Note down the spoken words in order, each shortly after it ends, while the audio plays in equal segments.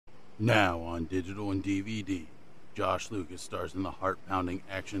Now on digital and DVD, Josh Lucas stars in the heart-pounding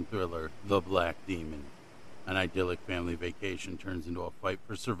action thriller The Black Demon. An idyllic family vacation turns into a fight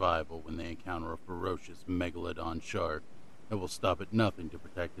for survival when they encounter a ferocious megalodon shark that will stop at nothing to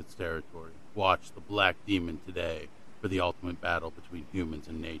protect its territory. Watch The Black Demon today for the ultimate battle between humans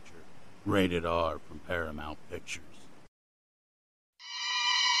and nature. Rated R from Paramount Pictures.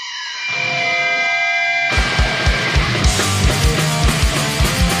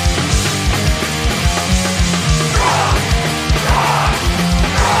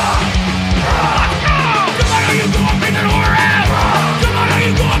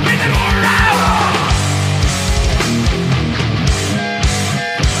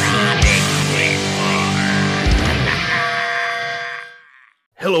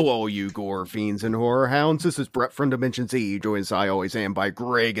 Hello all you gore fiends and horror hounds, this is Brett from Dimension Z, joined as I always am by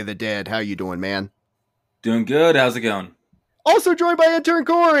Greg of the Dead. How you doing, man? Doing good, how's it going? Also joined by intern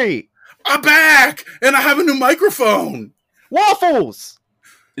Corey! I'm back! And I have a new microphone! Waffles!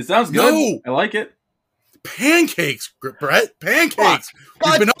 It sounds good. No. I like it. Pancakes, Brett! Pancakes!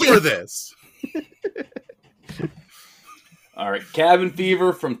 We've been over this! Alright, Cabin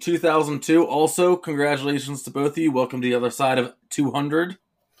Fever from 2002. Also, congratulations to both of you. Welcome to the other side of 200.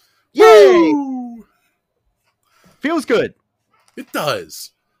 Yay! Woo! Feels good. It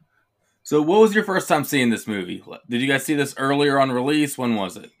does. So, what was your first time seeing this movie? Did you guys see this earlier on release? When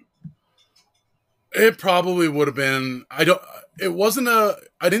was it? It probably would have been... I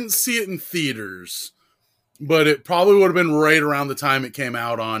didn't see it in theaters, but it probably would have been right around the time it came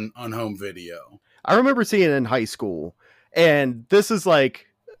out on home video. I remember seeing it in high school, and this is like...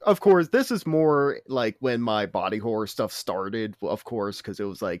 Of course, this is more like when my body horror stuff started, of course, because it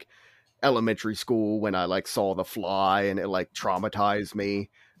was like elementary school when I like saw The Fly and it like traumatized me.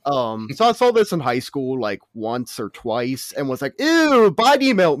 So I saw this in high school like once or twice and was like, ew,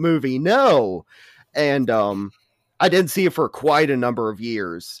 body melt movie, no. And I didn't see it for quite a number of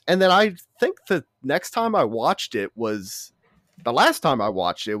years. And then I think the next time I watched it was the last time I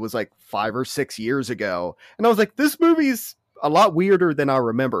watched it was like 5 or 6 years ago. And I was like, this movie's a lot weirder than I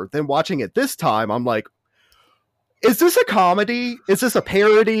remember. Then watching it this time, I'm like, is this a comedy? Is this a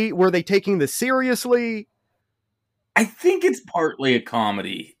parody? Were they taking this seriously? I think it's partly a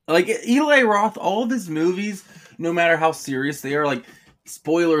comedy. Like, Eli Roth, all of his movies, no matter how serious they are, like,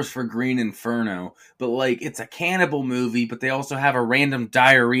 spoilers for Green Inferno, but, like, it's a cannibal movie, but they also have a random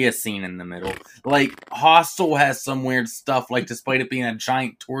diarrhea scene in the middle. Like, Hostel has some weird stuff, like, despite it being a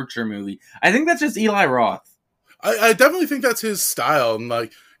giant torture movie. I think that's just Eli Roth. I definitely think that's his style. And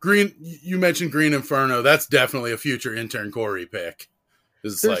like you mentioned Green Inferno. That's definitely a future intern Corey pick.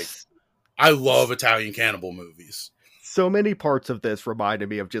 It's like, I love Italian cannibal movies. So many parts of this reminded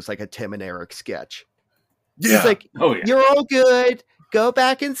me of just like a Tim and Eric sketch. Yeah. It's like, You're all good. Go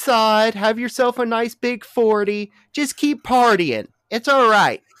back inside. Have yourself a nice big 40. Just keep partying. It's all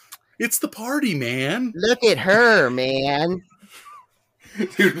right. It's the party, man. Look at her, man.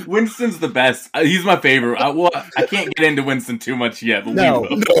 Dude, Winston's the best. He's my favorite. I can't get into Winston too much yet, but no,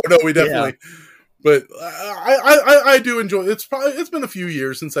 we definitely. Yeah. But I do enjoy it. It's been a few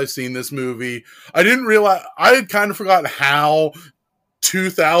years since I've seen this movie. I didn't realize I had kind of forgotten how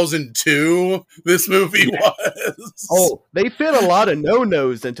 2002 this movie was. Oh, they fit a lot of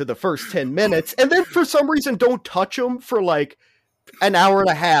no-nos into the first 10 minutes, and then for some reason don't touch them for like an hour and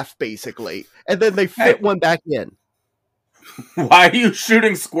a half, basically, and then they fit one back in. Why are you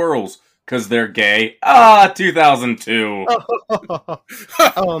shooting squirrels? Because they're gay. 2002.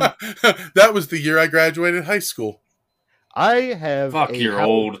 That was the year I graduated high school. I have Fuck, you're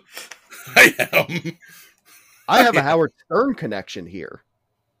old. I am. I have a Howard Stern connection here.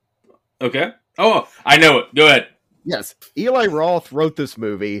 Okay. Oh, I know it. Go ahead. Yes. Eli Roth wrote this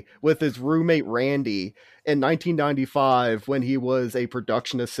movie with his roommate Randy in 1995 when he was a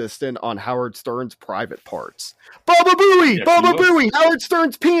production assistant on Howard Stern's Private Parts. Baba Booey! Yes, Baba Booey! Howard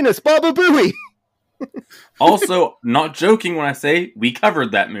Stern's penis! Baba Booey! Also, not joking when I say we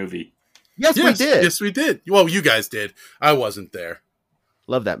covered that movie. Yes, we did. Yes, we did. Well, you guys did. I wasn't there.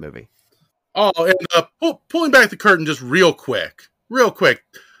 Love that movie. Oh, and pulling back the curtain just real quick.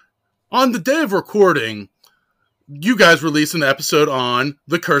 On the day of recording, you guys released an episode on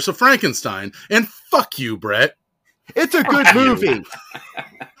The Curse of Frankenstein. And fuck you, Brett. It's a good movie.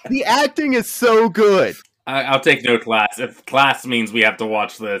 The acting is so good. I'll take no class. If class means we have to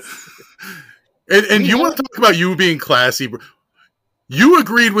watch this. And you want to talk about you being classy? You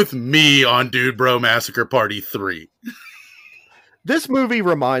agreed with me on Dude Bro Massacre Party 3. This movie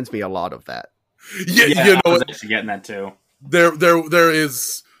reminds me a lot of that. Yeah, you know, I was actually getting that too. There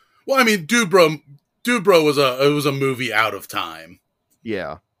is. Well, I mean, Dude Bro was a movie out of time.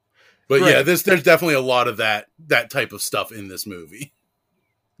 Yeah, But Greg, yeah, there's definitely a lot of that type of stuff in this movie.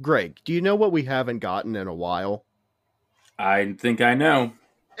 Greg, do you know what we haven't gotten in a while? I think I know.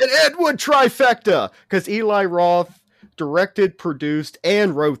 An Ed Wood trifecta, because Eli Roth directed, produced,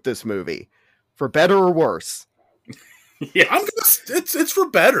 and wrote this movie, for better or worse. Yes. It's for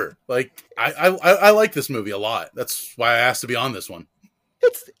better. Like I like this movie a lot. That's why I asked to be on this one.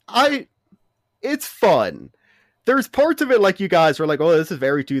 It's fun. There's parts of it like you guys were like, oh, this is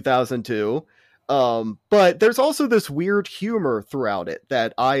very 2002. But there's also this weird humor throughout it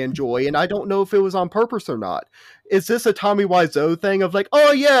that I enjoy, and I don't know if it was on purpose or not. Is this a Tommy Wiseau thing of like,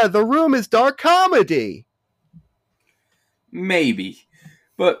 oh yeah, The Room is dark comedy? Maybe.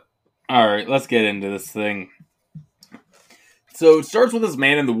 But, alright, let's get into this thing. So it starts with this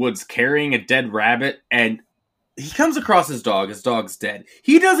man in the woods carrying a dead rabbit, and he comes across his dog. His dog's dead.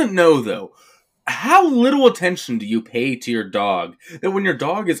 He doesn't know, though, how little attention do you pay to your dog that when your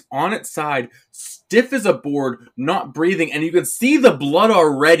dog is on its side, stiff as a board, not breathing, and you can see the blood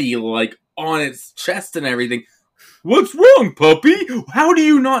already, like, on its chest and everything. What's wrong, puppy? How do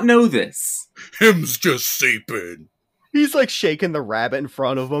you not know this? Him's just seeping. He's like shaking the rabbit in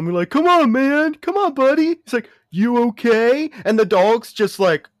front of him. He's like, come on, man. Come on, buddy. He's like, you okay? And the dog's just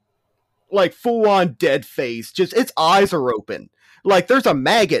like full on dead face. Just its eyes are open. Like there's a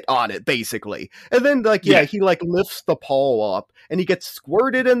maggot on it, basically. And then he like lifts the paw up and he gets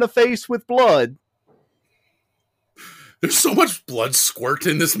squirted in the face with blood. There's so much blood squirt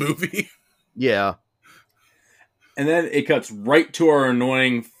in this movie. Yeah. And then it cuts right to our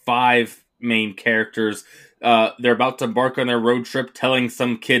annoying 5 main characters. They're about to embark on their road trip, telling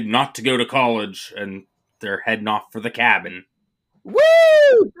some kid not to go to college, and they're heading off for the cabin.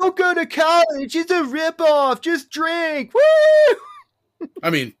 Woo! Don't go to college. It's a ripoff. Just drink. Woo! I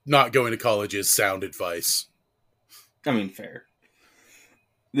mean, not going to college is sound advice. I mean, fair.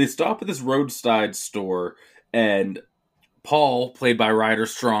 They stop at this roadside store, and Paul, played by Ryder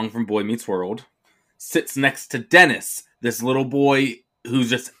Strong from Boy Meets World, sits next to Dennis, this little boy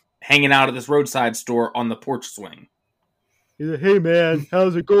who's just hanging out at this roadside store on the porch swing. He's like, hey man,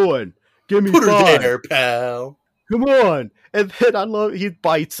 how's it going? Give me Put 5. her there, pal. Come on. And then he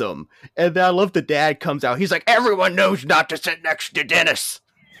bites him. And then I love the dad comes out. He's like, everyone knows not to sit next to Dennis.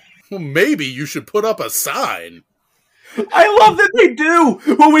 Well, maybe you should put up a sign. I love that they do.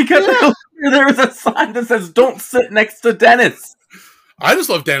 When we get there is a sign that says, don't sit next to Dennis. I just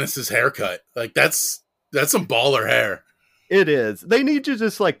love Dennis's haircut. Like, that's some baller hair. It is. They need to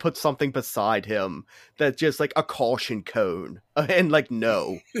just like put something beside him that's just like a caution cone. And like,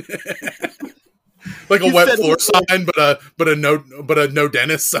 no. Like a wet floor sign, but a no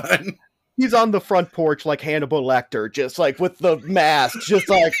Dennis sign. He's on the front porch like Hannibal Lecter, just like with the mask, just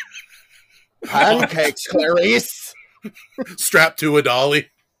like pancakes, Clarice. Strapped to a dolly.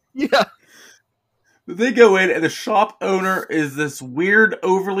 Yeah. They go in, and the shop owner is this weird,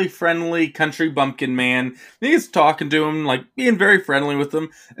 overly friendly country bumpkin man. He's talking to him, like, being very friendly with him,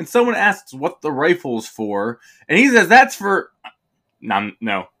 and someone asks what the rifle's for, and he says, that's for... No.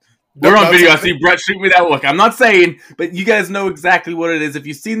 We're on video, I see Brett shoot me that look. I'm not saying, but you guys know exactly what it is. If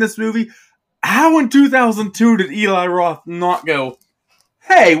you've seen this movie, how in 2002 did Eli Roth not go,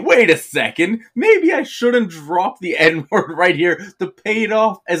 hey, wait a second, maybe I shouldn't drop the N-word right here to pay it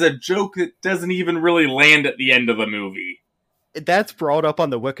off as a joke that doesn't even really land at the end of the movie. That's brought up on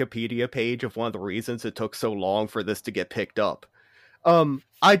the Wikipedia page of one of the reasons it took so long for this to get picked up.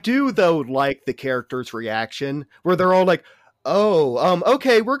 I do, though, like the characters' reaction, where they're all like,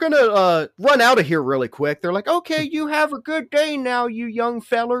 okay, we're gonna run out of here really quick. They're like, okay, you have a good day now, you young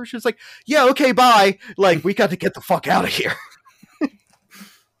fellers. She's like, yeah, okay, bye. Like, we got to get the fuck out of here.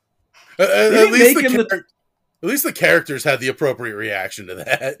 At least the characters had the appropriate reaction to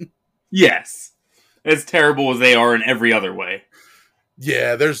that. Yes. As terrible as they are in every other way.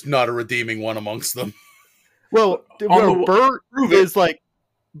 Yeah, there's not a redeeming one amongst them. Well, Bert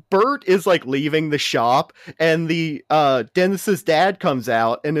is like leaving the shop, and the Dennis's dad comes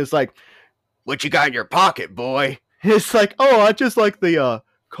out and is like, what you got in your pocket, boy? It's like, oh, I just like the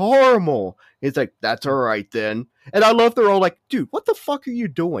caramel. It's like, that's all right then. And I love they're all like, dude, what the fuck are you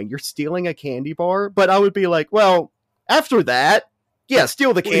doing? You're stealing a candy bar? But I would be like, well, after that, yeah,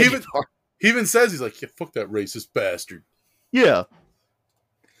 steal the candy bar. He even says, he's like, yeah, fuck that racist bastard. Yeah.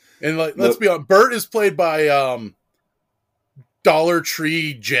 And like, let's be honest, Bert is played by Dollar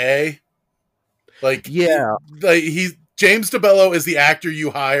Tree J. Like, yeah. James DeBello is the actor you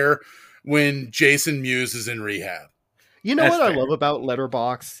hire when Jason Mewes is in rehab. You know what I love about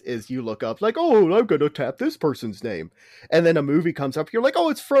Letterboxd is you look up like, oh, I'm going to tap this person's name. And then a movie comes up. You're like, oh,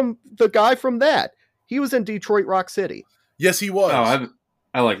 it's from the guy from that. He was in Detroit Rock City. Yes, he was. Oh,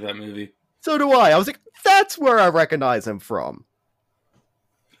 I like that movie. So do I. I was like, that's where I recognize him from.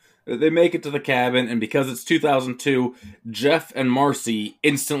 They make it to the cabin, and because it's 2002, Jeff and Marcy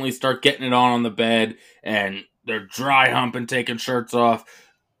instantly start getting it on the bed, and they're dry humping, taking shirts off.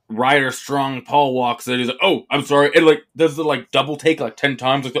 Ryder Strong Paul walks in. He's like, "Oh, I'm sorry," and like does the like double take like 10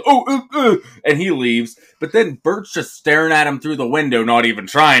 times, like and he leaves. But then Bert's just staring at him through the window, not even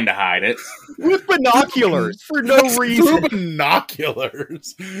trying to hide it, with binoculars for no reason. Through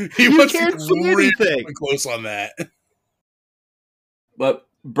binoculars, You can't see anything. Close on that. But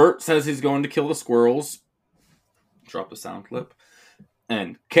Bert says he's going to kill the squirrels. Drop the sound clip.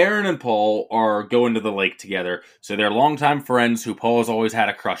 And Karen and Paul are going to the lake together. So they're longtime friends who Paul has always had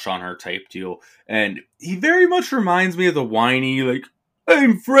a crush on her type deal. And he very much reminds me of the whiny, like,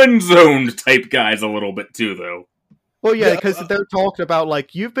 I'm friend-zoned type guys a little bit too, though. Well, yeah, because they're talking about,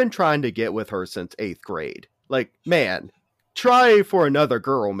 like, you've been trying to get with her since 8th grade. Like, man, try for another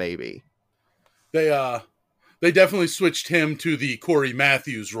girl, maybe. They definitely switched him to the Corey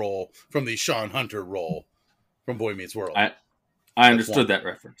Matthews role from the Sean Hunter role from Boy Meets World. I understood that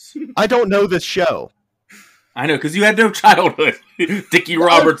reference. I don't know this show. I know, because you had no childhood. Dickie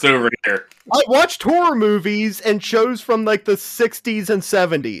Roberts over here. I watched horror movies and shows from like the 60s and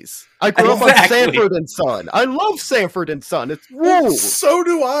 70s. I grew up on Sanford and Son. I love Sanford and Son. It's woo. So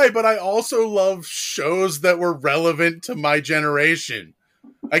do I, but I also love shows that were relevant to my generation.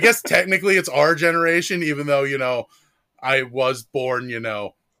 I guess technically it's our generation, even though, you know, I was born, you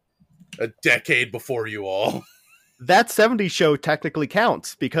know, a decade before you all. That 70s show technically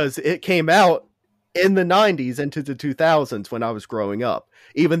counts because it came out in the 90s into the 2000s when I was growing up,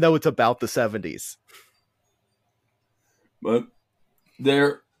 even though it's about the 70s. But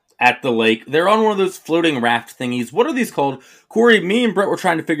they're at the lake. They're on one of those floating raft thingies. What are these called? Corey, me and Brett were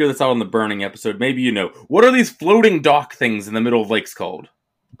trying to figure this out on the Burning episode. Maybe you know. What are these floating dock things in the middle of lakes called?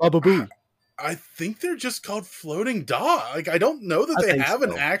 Bubba Boo. I think they're just called floating dock. Like, I don't know that they have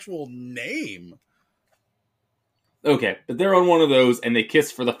an actual name. Okay, but they're on one of those, and they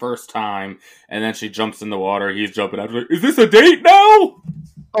kiss for the first time, and then she jumps in the water. He's jumping out. Like, is this a date now?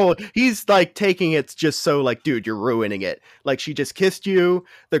 Oh, he's like taking it just so like, dude, you're ruining it. Like, she just kissed you.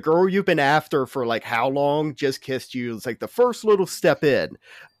 The girl you've been after for like how long just kissed you. It's like the first little step in.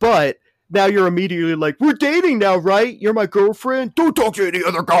 But now you're immediately like, we're dating now, right? You're my girlfriend. Don't talk to any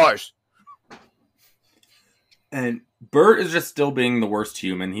other guys. And Bert is just still being the worst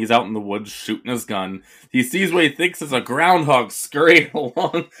human. He's out in the woods shooting his gun. He sees what he thinks is a groundhog scurrying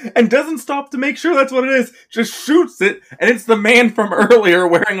along and doesn't stop to make sure that's what it is. Just shoots it, and it's the man from earlier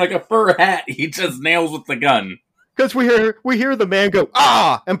wearing like a fur hat he just nails with the gun. Because we hear the man go,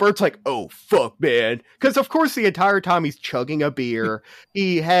 ah! And Bert's like, oh, fuck, man. Because, of course, the entire time he's chugging a beer,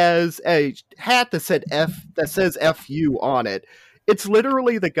 he has a hat that says F-U on it. It's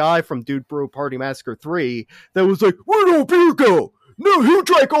literally the guy from Dude Bro Party Massacre 3 that was like, where'd all beer go? No, he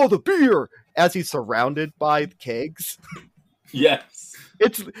drank all the beer! As he's surrounded by kegs. Yes.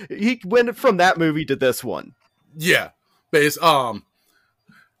 He went from that movie to this one. Yeah. And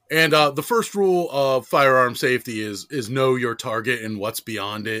the first rule of firearm safety is know your target and what's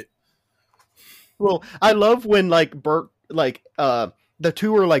beyond it. Well, I love when, like, Bert, like, the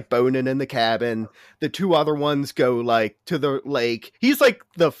two are like boning in the cabin. The two other ones go like to the lake. He's like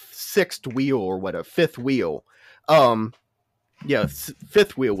the fifth wheel. Yeah,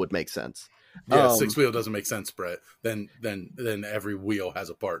 fifth wheel would make sense. Yeah, sixth wheel doesn't make sense, Brett. Then every wheel has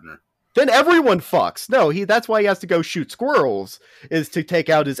a partner. Then everyone fucks. No, that's why he has to go shoot squirrels, is to take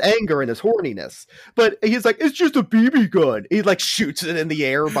out his anger and his horniness. But he's like, it's just a BB gun. He like shoots it in the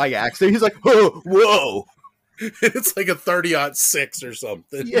air by accident. He's like, oh, whoa. It's like a 30-06 or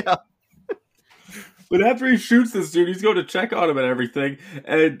something. Yeah. But after he shoots this dude, he's going to check on him and everything,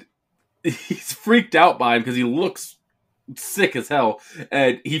 and he's freaked out by him because he looks sick as hell,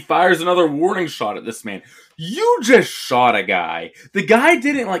 and he fires another warning shot at this man. You just shot a guy. The guy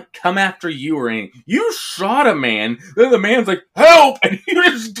didn't, like, come after you or anything. You shot a man. Then the man's like, help! And you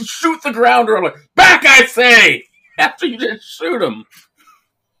just shoot the grounder. I'm like, back, I say! After you just shoot him.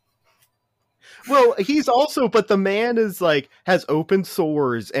 Well, but the man is like, has open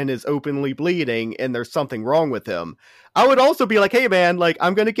sores and is openly bleeding and there's something wrong with him. I would also be like, hey man, like,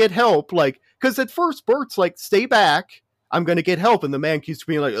 I'm going to get help. Like, cause at first Bert's like, stay back. I'm going to get help. And the man keeps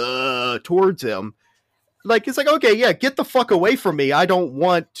being like, towards him. Like, it's like, okay, yeah, get the fuck away from me. I don't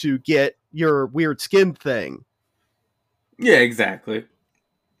want to get your weird skin thing. Yeah, exactly.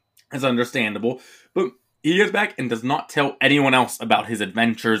 It's understandable. But he gets back and does not tell anyone else about his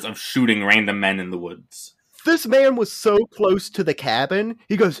adventures of shooting random men in the woods. This man was so close to the cabin.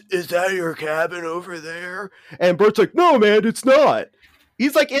 He goes, is that your cabin over there? And Bert's like, no, man, it's not.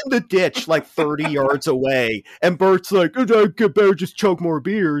 He's like in the ditch, like 30 yards away, and Bert's like, "I better just choke more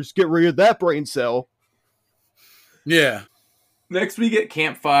beers, get rid of that brain cell." Yeah. Next, we get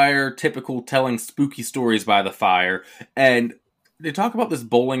Campfire, typical telling spooky stories by the fire, and they talk about this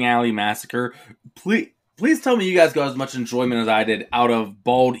bowling alley massacre. Please tell me you guys got as much enjoyment as I did out of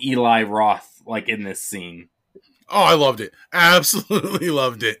bald Eli Roth, like in this scene. Oh, I loved it. Absolutely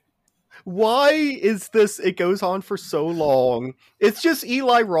loved it. Why is this? It goes on for so long. It's just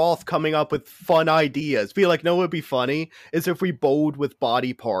Eli Roth coming up with fun ideas. Be like, no, it'd be funny is if we bowled with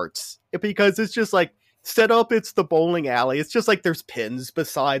body parts, because it's just like set up. It's the bowling alley. It's just like there's pins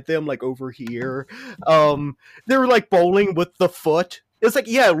beside them, like over here. They're like bowling with the foot. It's like,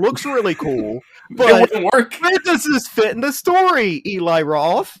 yeah, it looks really cool, but it wouldn't work. Where does this fit in the story, Eli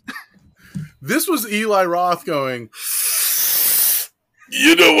Roth? This was Eli Roth going,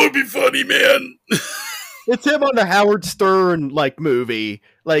 you know what'd be funny, man? It's him on the Howard Stern like movie,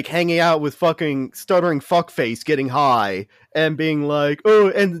 like hanging out with fucking stuttering fuckface, getting high, and being like, oh,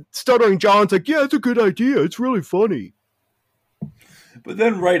 and stuttering John's like, yeah, it's a good idea. It's really funny. But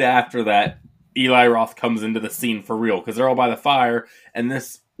then right after that, Eli Roth comes into the scene for real, because they're all by the fire, and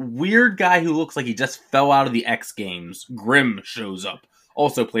this weird guy who looks like he just fell out of the X Games, Grimm, shows up,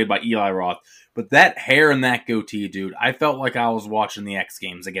 also played by Eli Roth. But that hair and that goatee, dude, I felt like I was watching the X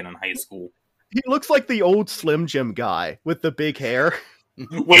Games again in high school. He looks like the old Slim Jim guy with the big hair.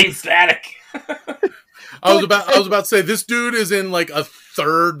 Wayne Static. I was about to say, this dude is in like a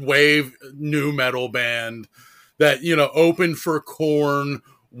third wave new metal band that, you know, opened for Korn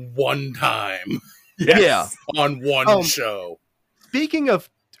one time. Yes. Yeah. On one show. Speaking of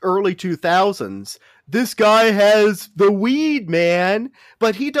early 2000s, this guy has the weed, man,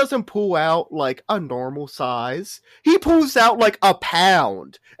 but he doesn't pull out like a normal size. He pulls out like a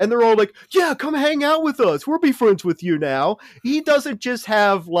pound, and they're all like, yeah, come hang out with us. We'll be friends with you now. He doesn't just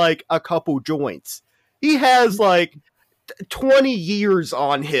have like a couple joints. He has like 20 years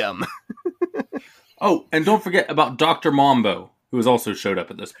on him. Oh, and don't forget about Dr. Mambo, who has also showed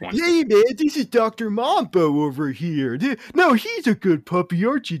up at this point. Hey, man, this is Dr. Mambo over here. No, he's a good puppy,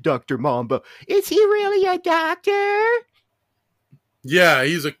 aren't you, Dr. Mambo? Is he really a doctor? Yeah,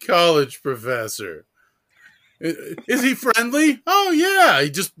 he's a college professor. Is he friendly? Oh, yeah.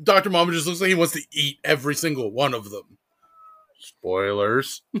 Dr. Mambo just looks like he wants to eat every single one of them.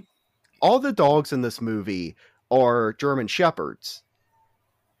 Spoilers. All the dogs in this movie are German Shepherds.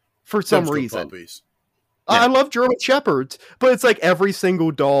 For some reason. Puppies. I love German Shepherds, but it's like every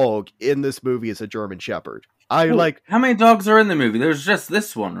single dog in this movie is a German Shepherd. How many dogs are in the movie? There's just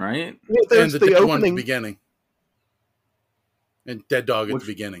this one, right? Well, and the dead one at the beginning. And dead dog at the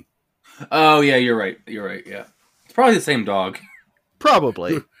beginning. Oh, yeah, you're right. Yeah. It's probably the same dog.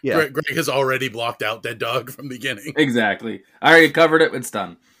 Probably, yeah. Greg has already blocked out dead dog from the beginning. Exactly. I already covered it. It's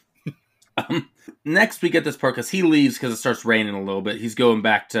done. Next, we get this part because he leaves because it starts raining a little bit. He's going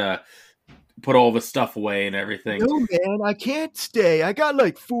back to put all the stuff away and everything. No, man, I can't stay. I got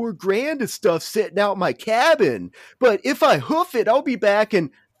like $4,000 of stuff sitting out in my cabin. But if I hoof it, I'll be back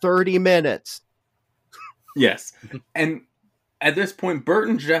in 30 minutes. Yes. And at this point, Bert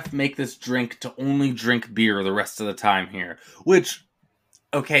and Jeff make this drink to only drink beer the rest of the time here. Which,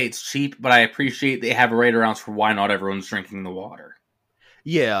 okay, it's cheap, but I appreciate they have a right around for why not everyone's drinking the water.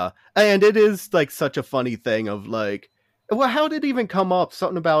 Yeah, and it is like such a funny thing of like, well, how did it even come up?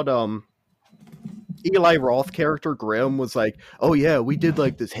 Something about Eli Roth character Grimm was like, oh yeah, we did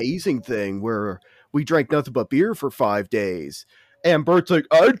like this hazing thing where we drank nothing but beer for 5 days. And Bert's like,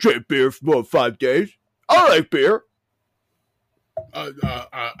 I drank beer for about 5 days. I like beer.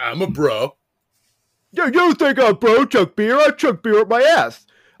 I'm a bro. Yeah, you don't think I'm bro chug beer? I chug beer up my ass.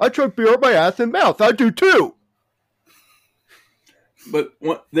 I chug beer up my ass and mouth. I do too. But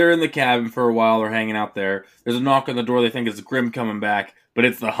they're in the cabin for a while. They're hanging out there. There's a knock on the door. They think it's Grimm coming back, but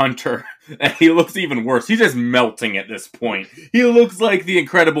it's the hunter. And he looks even worse. He's just melting at this point. He looks like the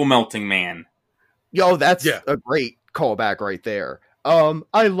Incredible Melting Man. Yo, that's a great callback right there.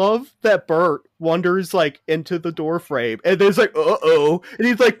 I love that Bert wanders like into the door frame, and there's like, uh-oh, and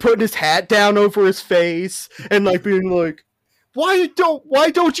he's like putting his hat down over his face, and like being like, why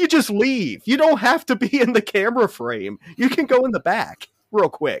don't you just leave? You don't have to be in the camera frame. You can go in the back real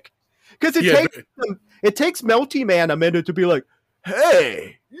quick. Because it takes Melty Man a minute to be like,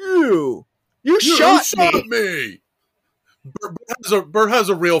 hey, you shot me. Bert has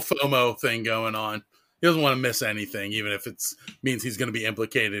a real FOMO thing going on. He doesn't want to miss anything, even if it means he's going to be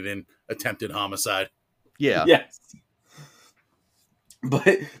implicated in attempted homicide. Yeah. Yes.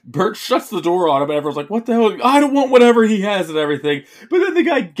 But Bert shuts the door on him, and everyone's like, what the hell? I don't want whatever he has and everything. But then the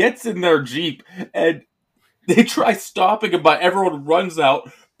guy gets in their Jeep, and They try stopping him, but everyone runs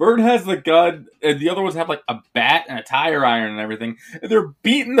out. Bert has the gun, and the other ones have like a bat and a tire iron and everything. And they're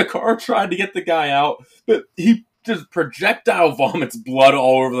beating the car trying to get the guy out, but he just projectile vomits blood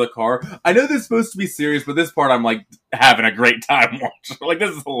all over the car. I know this is supposed to be serious, but this part I'm like having a great time watching. Like,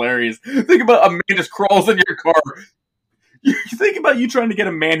 this is hilarious. Think about a man just crawls in your car. You think about you trying to get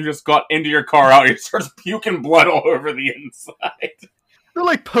a man who just got into your car out and he starts puking blood all over the inside. They're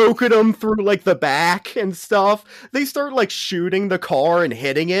like poking him through like the back and stuff. They start like shooting the car and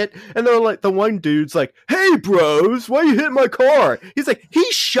hitting it. And they're like, the one dude's like, "Hey bros, why you hitting my car?" He's like, "He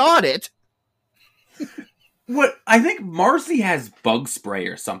shot it." What I think Marcy has bug spray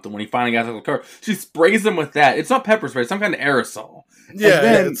or something when he finally got out of the car. She sprays him with that. It's not pepper spray, it's some kind of aerosol. Yeah,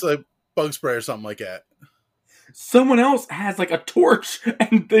 then, it's like bug spray or something like that. Someone else has like a torch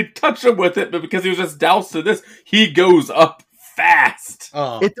and they touch him with it, but because he was just doused to this, he goes up fast.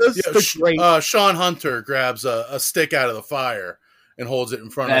 It does the great. Sean Hunter grabs a stick out of the fire and holds it in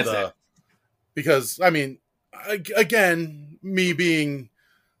front of the. Because I mean, again, me being,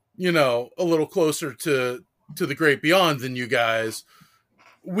 a little closer to the great beyond than you guys,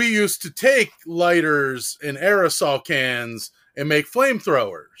 we used to take lighters and aerosol cans and make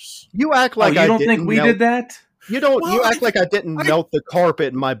flamethrowers. You act like you don't think we did that? You don't. Well, you act like I didn't melt the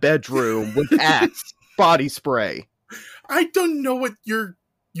carpet in my bedroom with Axe body spray. I don't know what your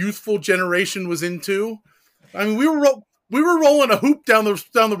youthful generation was into. I mean, we were rolling a hoop down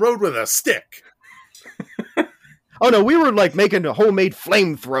the road with a stick. Oh no, we were like making homemade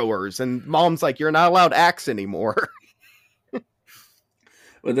flamethrowers, and Mom's like, "You're not allowed Axe anymore."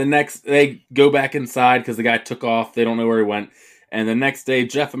 But they go back inside because the guy took off. They don't know where he went. And the next day,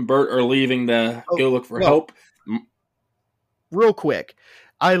 Jeff and Bert are leaving to go look for help. Real quick,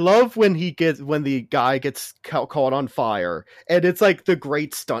 I love when the guy gets caught on fire, and it's like the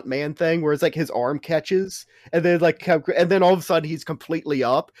great stuntman thing where it's like his arm catches, and then all of a sudden he's completely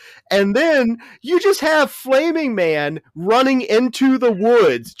up, and then you just have Flaming Man running into the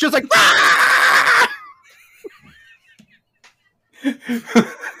woods, just like.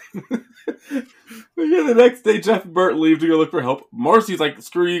 Yeah, the next day, Jeff and Bert leave to go look for help. Marcy's like,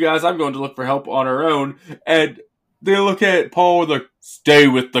 "Screw you guys, I'm going to look for help on her own." And they look at Paul and like, "Stay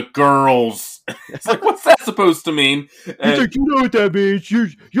with the girls." It's like, what's that supposed to mean? He's like, "You know what that means?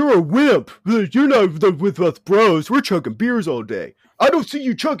 You're a wimp. You're not with us bros. We're chugging beers all day. I don't see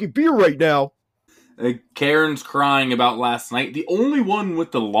you chugging beer right now." Karen's crying about last night. The only one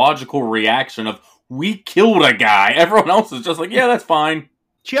with the logical reaction of, "We killed a guy." Everyone else is just like, "Yeah, that's fine."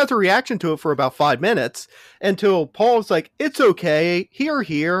 She has a reaction to it for about 5 minutes until Paul's like, "It's okay,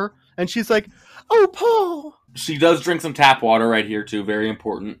 here." And she's like, "Oh, Paul." She does drink some tap water right here, too. Very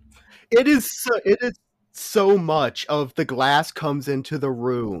important. It is so much of the glass comes into the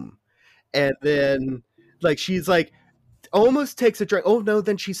room. And then, like, she's like, almost takes a drink. Oh, no,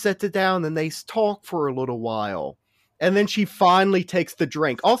 then she sets it down and they talk for a little while. And then she finally takes the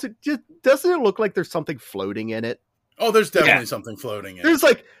drink. Also, just, doesn't it look like there's something floating in it? Oh, there's definitely something floating in it. There's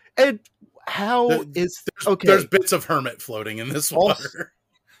like, there's bits of Hermit floating in this water.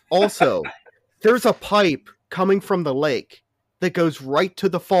 Also, there's a pipe coming from the lake that goes right to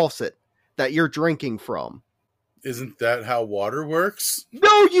the faucet that you're drinking from. Isn't that how water works?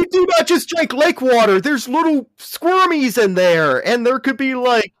 No, you do not just drink lake water. There's little squirmies in there, and there could be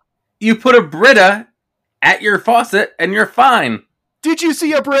like... You put a Brita at your faucet, and you're fine. Did you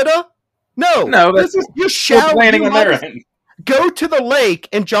see a Brita? No, this is you shower. Planning on their end. Go to the lake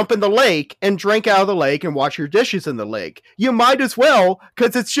and jump in the lake and drink out of the lake and wash your dishes in the lake. You might as well,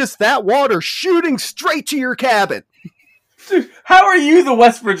 because it's just that water shooting straight to your cabin. Dude, how are you the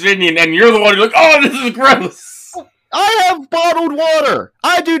West Virginian and you're the one who's like, "Oh, this is gross"? I have bottled water.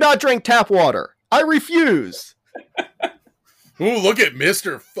 I do not drink tap water. I refuse. Ooh, look at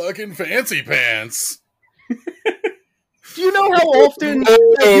Mr. fucking Fancy Pants. Do you know how often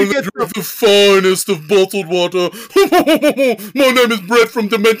you get the finest of bottled water? My name is Brett from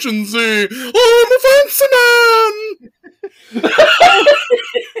Dimension Z. I'm a fancy man.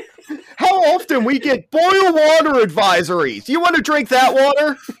 How often we get boil water advisories? You want to drink that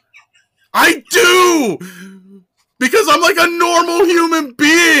water? I do! Because I'm like a normal human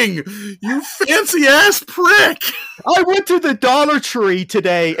being! You fancy ass prick! I went to the Dollar Tree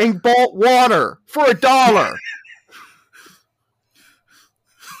today and bought water for $1.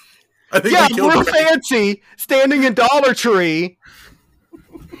 We're fancy, standing in Dollar Tree.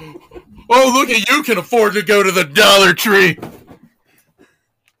 Oh, look at you can afford to go to the Dollar Tree.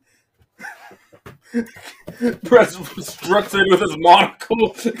 Press struts in with his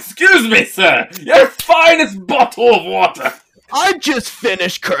monocle. "Excuse me, sir. Your finest bottle of water." I just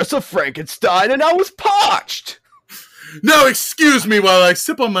finished Curse of Frankenstein and I was parched. No, excuse me while I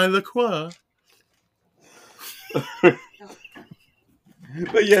sip on my liqueur. But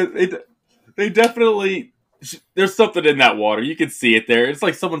yeah, they definitely. There's something in that water. You can see it there. It's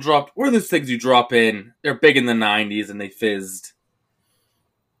like someone dropped. What are those things you drop in? They're big in the 90s and they fizzed.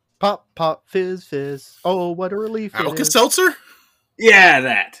 Pop, pop, fizz, fizz. Oh, what a relief. Alka-Seltzer? Yeah,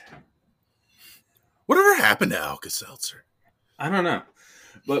 that. Whatever happened to Alka-Seltzer? I don't know.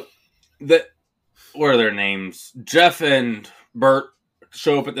 But what are their names? Jeff and Bert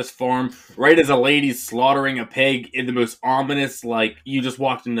show up at this farm right as a lady's slaughtering a pig in the most ominous, like, you just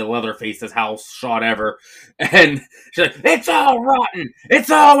walked into Leatherface's house shot ever. And she's like, it's all rotten! It's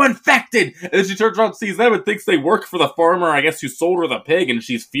all infected! And then she turns around and sees them and thinks they work for the farmer, I guess, who sold her the pig, and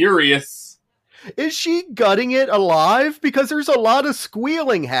she's furious. Is she gutting it alive? Because there's a lot of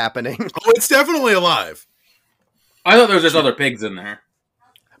squealing happening. Oh, it's definitely alive. I thought there was just other pigs in there.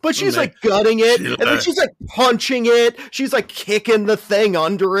 But she's like gutting it, and then she's like punching it. She's like kicking the thing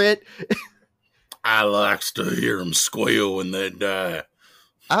under it. I likes to hear them squeal when they die.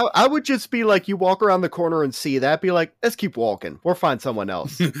 I would just be like, you walk around the corner and see that, be like, let's keep walking. We'll find someone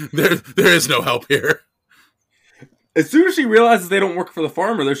else. There is no help here. As soon as she realizes they don't work for the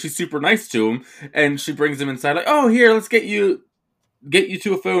farmer, though, she's super nice to him, and she brings him inside, like, oh, here, let's get you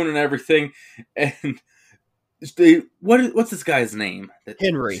to a phone and everything. And what's this guy's name? That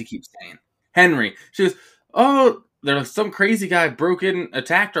Henry. She keeps saying Henry. She goes, oh, there's some crazy guy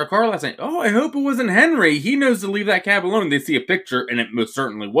attacked our car last night. Oh, I hope it wasn't Henry. He knows to leave that cab alone. They see a picture, and it most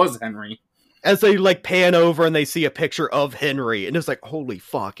certainly was Henry. As they like pan over and they see a picture of Henry, and it's like, holy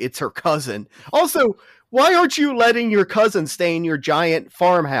fuck, it's her cousin. Also, why aren't you letting your cousin stay in your giant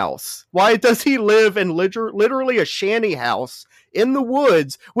farmhouse? Why does he live in literally a shanty house in the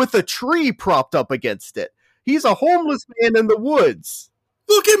woods with a tree propped up against it? He's a homeless man in the woods.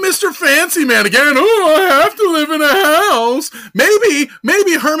 Look at Mr. Fancy Man again. Oh, I have to live in a house.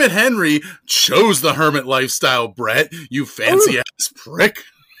 Maybe Hermit Henry chose the hermit lifestyle, Brett. You fancy ass prick.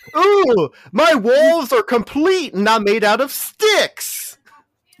 Ooh, my walls are complete and not made out of sticks.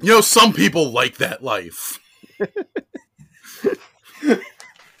 You know, some people like that life.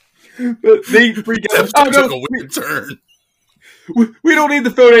 They freak out. Took a weird turn. We don't need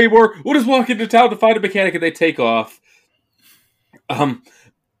the phone anymore. We'll just walk into town to find a mechanic, and they take off.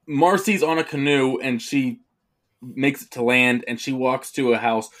 Marcy's on a canoe, and she makes it to land, and she walks to a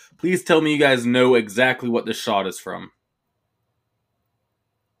house. Please tell me you guys know exactly what this shot is from.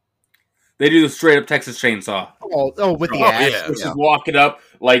 They do the straight-up Texas Chainsaw. Oh, with the axe. Yeah. She's walking up,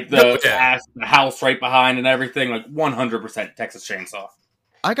 like the house right behind and everything, like 100% Texas Chainsaw.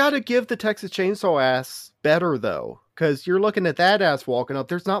 I gotta give the Texas Chainsaw ass better, though. Because you're looking at that ass walking up.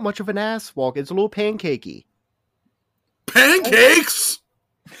 There's not much of an ass walk. It's a little pancakey. Pancakes?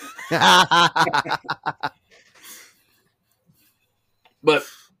 But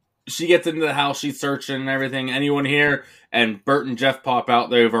she gets into the house. She's searching and everything. Anyone here? And Bert and Jeff pop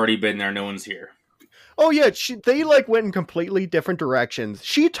out. They've already been there. No one's here. Oh, yeah. They like went in completely different directions.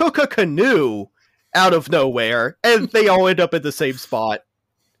 She took a canoe out of nowhere. And they all end up at the same spot.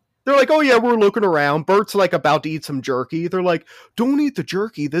 They're like, oh yeah, we're looking around. Bert's like about to eat some jerky. They're like, don't eat the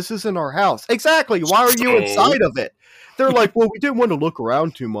jerky. This isn't our house. Exactly. Why are you inside of it? They're like, well, we didn't want to look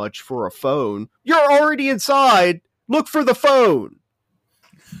around too much for a phone. You're already inside. Look for the phone.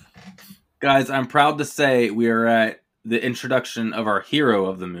 Guys, I'm proud to say we are at the introduction of our hero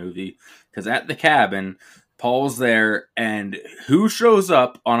of the movie. Because at the cabin, Paul's there, and who shows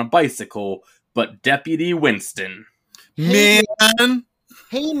up on a bicycle but Deputy Winston? Man!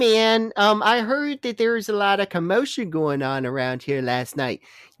 Hey man, I heard that there was a lot of commotion going on around here last night.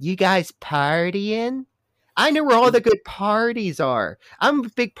 You guys partying? I know where all the good parties are. I'm a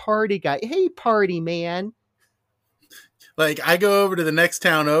big party guy. Hey, party man. Like, I go over to the next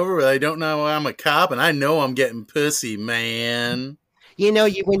town over where I don't know I'm a cop, and I know I'm getting pussy, man. You know,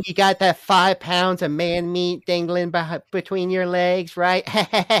 when you got that 5 pounds of man meat dangling between your legs, right?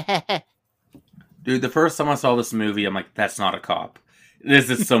 Dude, the first time I saw this movie, I'm like, that's not a cop.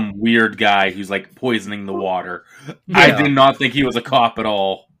 This is some weird guy who's like poisoning the water. Yeah. I did not think he was a cop at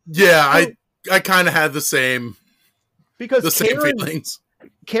all. Yeah, I kind of had the same feelings.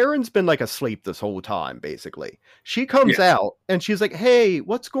 Karen's been like asleep this whole time, basically. She comes out and she's like, hey,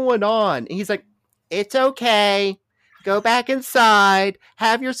 what's going on? And he's like, it's okay. Go back inside.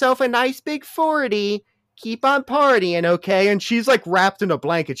 Have yourself a nice big 40. Keep on partying, okay? And she's like wrapped in a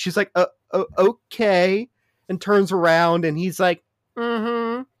blanket. She's like, okay. And turns around and he's like,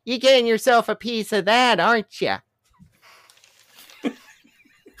 you're getting yourself a piece of that, aren't you?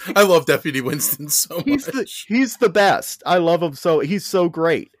 I love Deputy Winston so He's much. he's the best. I love him so. He's so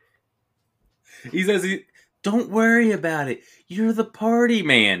great. He says, "Don't worry about it. You're the party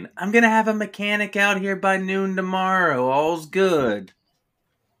man. I'm gonna have a mechanic out here by noon tomorrow. All's good."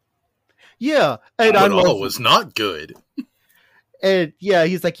 Yeah, and But I love. all was not good. And yeah,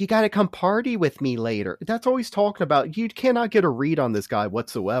 he's like, you got to come party with me later. That's all he's talking about. You cannot get a read on this guy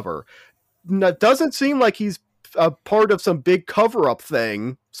whatsoever. No, doesn't seem like he's a part of some big cover-up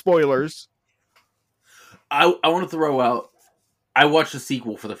thing. Spoilers. I want to throw out. I watched the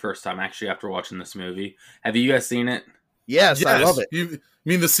sequel for the first time actually after watching this movie. Have you guys seen it? Yes, I love it. You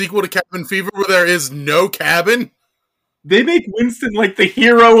mean the sequel to Cabin Fever where there is no cabin? They make Winston like the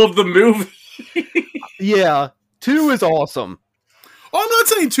hero of the movie. Yeah, 2 is awesome. Oh, I'm not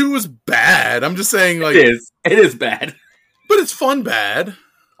saying 2 was bad. I'm just saying, like... It is bad. But it's fun bad.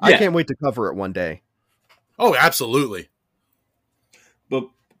 I Yeah. can't wait to cover it one day. Oh, absolutely. But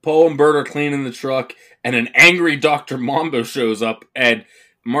Paul and Bert are cleaning the truck, and an angry Dr. Mambo shows up, and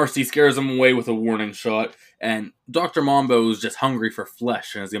Marcy scares him away with a warning shot, and Dr. Mambo is just hungry for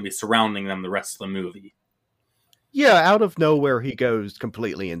flesh, and is going to be surrounding them the rest of the movie. Yeah, out of nowhere, he goes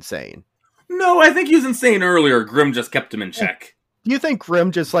completely insane. No, I think he was insane earlier. Grimm just kept him in check. Do you think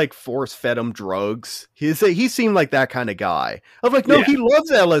Grimm just like force-fed him drugs? He seemed like that kind of guy. I'm like, no, Yeah. he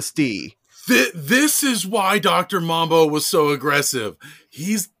loves LSD. This is why Dr. Mambo was so aggressive.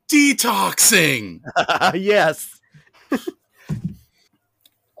 He's detoxing. Yes.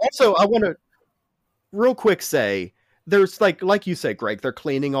 Also, I want to real quick say, there's like you said, Greg, they're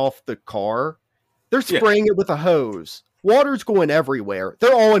cleaning off the car. They're spraying it with a hose. Water's going everywhere.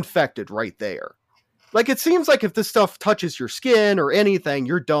 They're all infected right there. Like, it seems like if this stuff touches your skin or anything,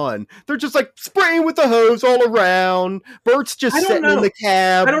 you're done. They're just like spraying with the hose all around. Bert's just sitting in the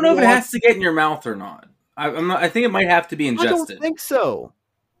cab. I don't know if it has to get in your mouth or not. I think it might have to be ingested. I don't think so.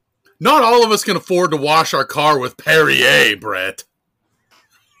 Not all of us can afford to wash our car with Perrier, Brett.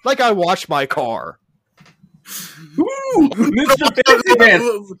 Like I wash my car. Ooh, Mr. Fancy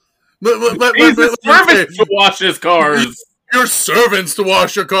Pants. He's the servant to wash his cars. Your servants to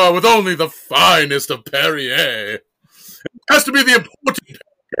wash your car with only the finest of Perrier. It has to be the important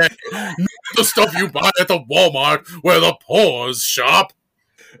Perrier, not the stuff you buy at the Walmart where the poors shop.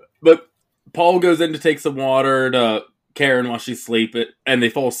 But Paul goes in to take some water to Karen while she's asleep, and they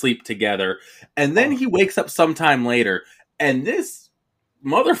fall asleep together. And then he wakes up sometime later, and this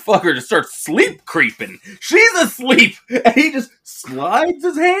motherfucker just starts sleep creeping. She's asleep, and he just slides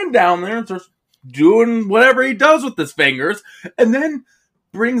his hand down there and starts doing whatever he does with his fingers, and then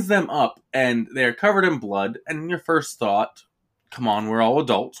brings them up, and they're covered in blood. And your first thought, come on, we're all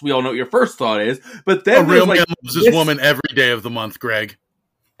adults. We all know what your first thought is. But then a real man loves his woman every day of the month, Greg.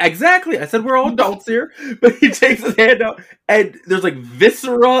 Exactly. I said we're all adults here. But he takes his hand out, and there's like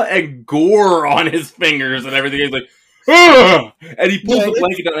viscera and gore on his fingers and everything. He's like, ugh! And he pulls the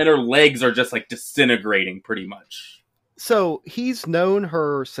blanket down, and her legs are just like disintegrating pretty much. So he's known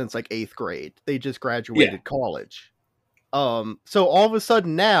her since like 8th grade. They just graduated college. So all of a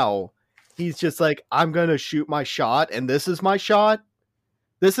sudden now he's just like, I'm going to shoot my shot. And this is my shot.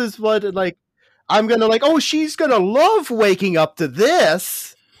 This is what, like, I'm going to like, oh, she's going to love waking up to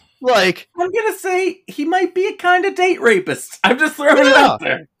this. Like, I'm going to say he might be a kind of date rapist. I'm just throwing it out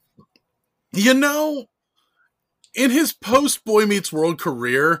there. You know, in his post Boy Meets World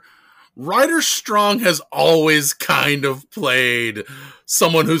career, Ryder Strong has always kind of played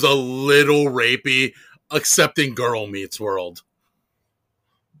someone who's a little rapey, accepting Girl Meets World.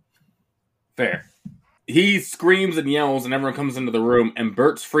 Fair. He screams and yells, and everyone comes into the room, and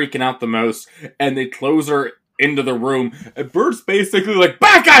Bert's freaking out the most, and they close her into the room, and Bert's basically like,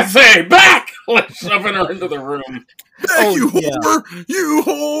 back, I say, back! Like, shoving her into the room. Back, you whore! You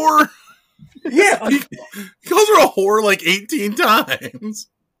whore! Yeah. He calls her a whore like 18 times.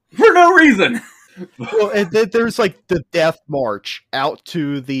 For no reason. Well, and then there's like the death march out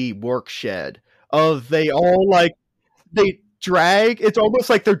to the work shed of they all like they drag. It's almost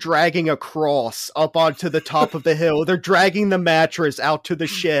like they're dragging a cross up onto the top of the hill. They're dragging the mattress out to the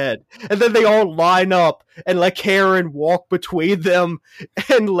shed, and then they all line up and let Karen walk between them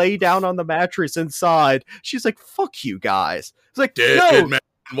and lay down on the mattress inside. She's like, "Fuck you guys!" It's like, dead no, man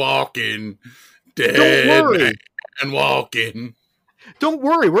walking, dead man walking. Don't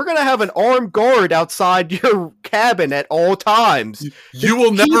worry, we're going to have an armed guard outside your cabin at all times. You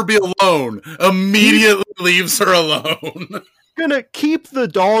will never be alone. Immediately leaves her alone. Gonna keep the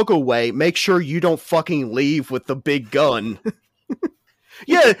dog away. Make sure you don't fucking leave with the big gun.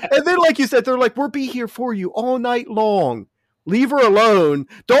 Yeah, and then like you said, they're like, we'll be here for you all night long. Leave her alone.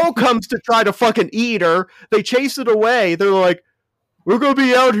 Dog comes to try to fucking eat her. They chase it away. They're like, we're gonna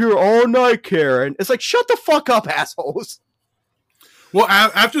be out here all night, Karen. It's like, shut the fuck up, assholes. Well,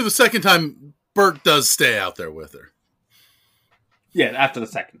 after the second time, Bert does stay out there with her. Yeah, after the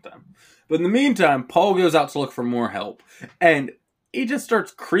second time. But in the meantime, Paul goes out to look for more help. And he just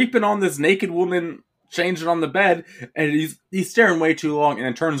starts creeping on this naked woman, changing on the bed. And he's staring way too long, and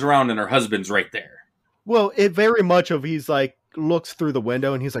then turns around and her husband's right there. Well, it very much of he's like, looks through the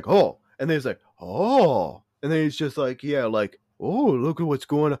window and he's like, oh. And then he's like, oh. And then he's just like, yeah, like, oh, look at what's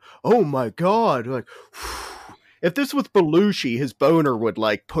going on. Oh my God. Like, whew. If this was Belushi, his boner would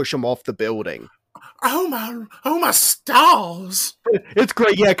like push him off the building. Oh my stars. It's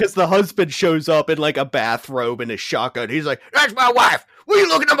great, yeah, because the husband shows up in like a bathrobe and a shotgun. He's like, that's my wife. What are you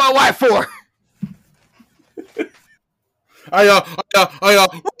looking at my wife for?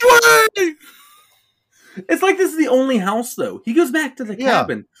 Wait! It's like this is the only house, though. He goes back to the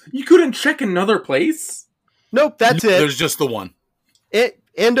cabin. You couldn't check another place? Nope, that's it. There's just the one.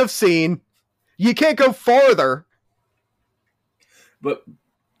 End of scene. You can't go farther. But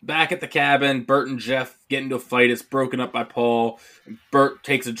back at the cabin, Bert and Jeff get into a fight. It's broken up by Paul. Bert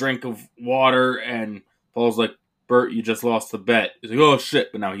takes a drink of water, and Paul's like, Bert, you just lost the bet. He's like, oh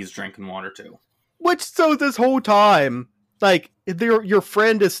shit, but now he's drinking water too. Which, so this whole time, like, your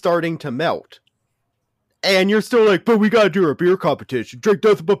friend is starting to melt. And you're still like, but we gotta do our beer competition. Drink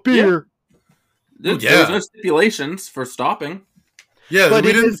nothing but beer. Yeah. There's no stipulations for stopping. Yeah, but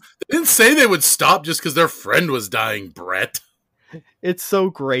they didn't say they would stop just because their friend was dying, Brett. It's so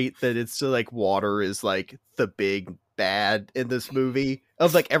great that it's still like water is like the big bad in this movie.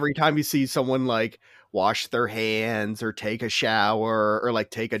 Of like every time you see someone like wash their hands or take a shower or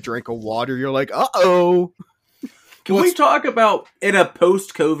like take a drink of water, you're like, uh-oh. Can we talk about, in a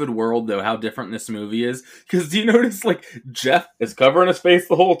post-COVID world, though, how different this movie is? Because do you notice, like, Jeff is covering his face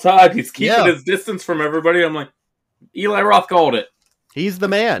the whole time. He's keeping his distance from everybody. I'm like, Eli Roth called it. He's the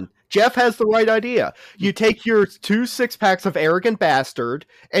man. Jeff has the right idea. You take your 2 6-packs of Arrogant Bastard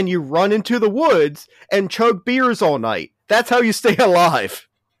and you run into the woods and chug beers all night. That's how you stay alive.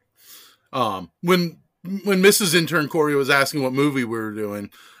 When Mrs. Intern Corey was asking what movie we were doing,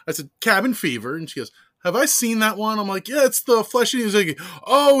 I said, Cabin Fever. And she goes, have I seen that one? I'm like, yeah, it's the flesh eating. Like,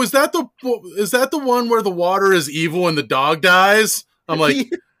 oh, is that the one where the water is evil and the dog dies? I'm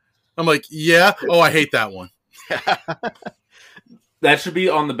like, yeah. Oh, I hate that one. That should be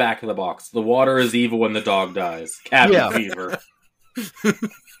on the back of the box. The water is evil when the dog dies. Cabin Fever.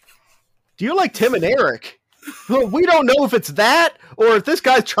 Do you like Tim and Eric? Well, we don't know if it's that or if this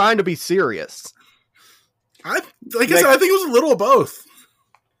guy's trying to be serious. I think it was a little of both.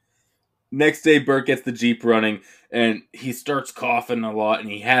 Next day, Bert gets the Jeep running, and he starts coughing a lot, and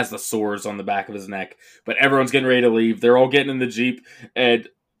he has the sores on the back of his neck. But everyone's getting ready to leave. They're all getting in the Jeep, and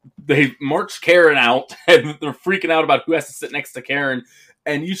they march Karen out, and they're freaking out about who has to sit next to Karen.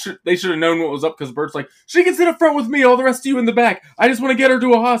 And they should have known what was up, because Bert's like, she can sit up front with me, all the rest of you in the back. I just want to get her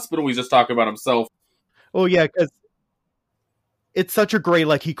to a hospital. He's just talking about himself. Oh, yeah, because it's such a great,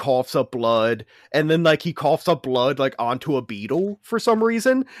 like, he coughs up blood, and then, like, he coughs up blood, like, onto a beetle for some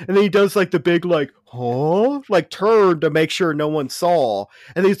reason, and then he does, like, the big, like, huh? Like, turn to make sure no one saw,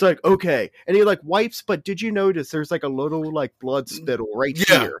 and he's like, okay, and he, like, wipes, but did you notice there's, like, a little, like, blood spittle right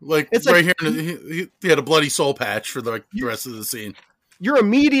here? Like, it's right here, he had a bloody soul patch for, the rest of the scene. You're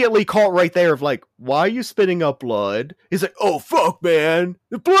immediately caught right there of, like, why are you spitting up blood? He's like, oh, fuck, man,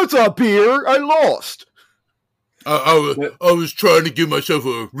 the blood's up here, I lost. I was trying to give myself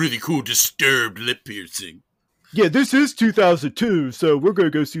a really cool disturbed lip piercing. Yeah, this is 2002, so we're going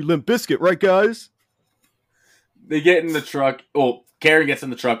to go see Limp Bizkit, right, guys? They get in the truck. Well, Karen gets in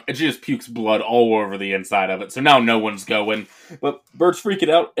the truck, and she just pukes blood all over the inside of it, so now no one's going. But Bert's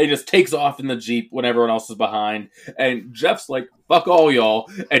freaking out, and he just takes off in the Jeep when everyone else is behind. And Jeff's like, fuck all y'all,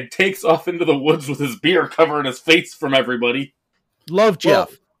 and takes off into the woods with his beer covering his face from everybody. Love Jeff.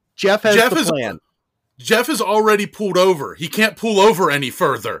 Well, Jeff has the plan. Jeff is already pulled over. He can't pull over any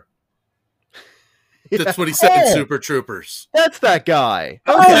further. Yeah. That's what he said in Super Troopers. That's that guy.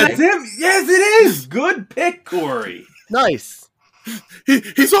 Okay. Oh, that's him? Yes, it is. Good pick, Corey. Nice.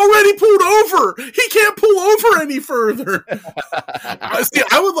 He's already pulled over. He can't pull over any further. See,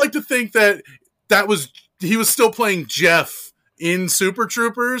 I would like to think that he was still playing Jeff in Super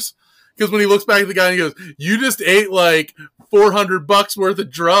Troopers, because when he looks back at the guy and he goes, you just ate like $400 worth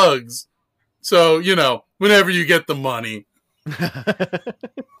of drugs. So, whenever you get the money.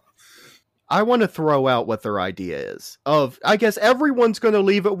 I want to throw out what their idea is. I guess everyone's going to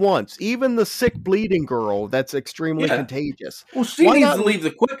leave at once. Even the sick bleeding girl that's extremely contagious. Well, she needs to leave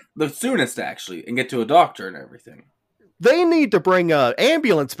the soonest, actually, and get to a doctor and everything. They need to bring an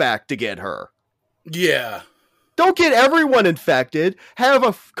ambulance back to get her. Yeah. Don't get everyone infected. Have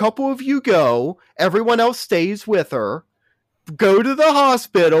a couple of you go. Everyone else stays with her. Go to the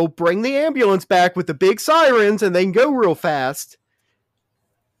hospital. Bring the ambulance back with the big sirens, and they can go real fast.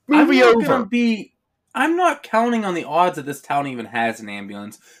 Movie over. I'm not counting on the odds that this town even has an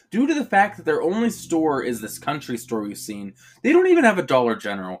ambulance. Due to the fact that their only store is this country store we've seen, they don't even have a Dollar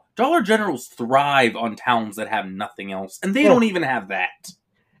General. Dollar Generals thrive on towns that have nothing else, and they don't even have that.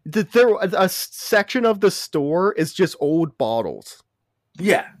 A section of the store is just old bottles.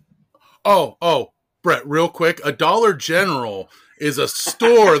 Yeah. Oh, Brett, real quick. A Dollar General is a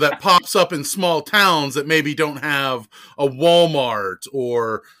store that pops up in small towns that maybe don't have a Walmart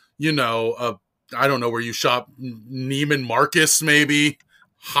or, I don't know where you shop, Neiman Marcus, maybe.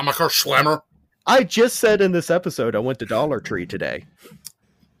 Hamaker Schlemmer. I just said in this episode I went to Dollar Tree today.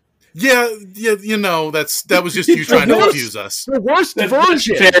 Yeah, that was just you trying to confuse us. The worst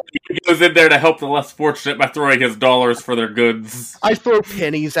version. He goes in there to help the less fortunate by throwing his dollars for their goods. I throw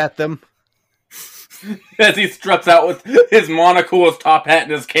pennies at them. As he struts out with his monocle, his top hat,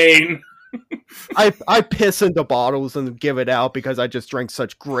 and his cane. I piss into bottles and give it out because I just drank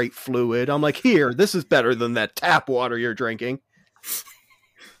such great fluid. I'm like, here, this is better than that tap water you're drinking.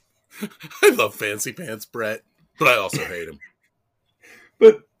 I love Fancy Pants Brett, but I also hate him.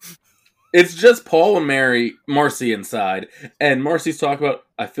 But it's just Paul and Marcy inside, and Marcy's talking about,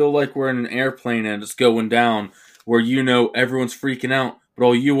 I feel like we're in an airplane and it's going down, where everyone's freaking out, but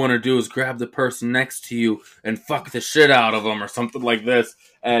all you want to do is grab the person next to you and fuck the shit out of them, or something like this,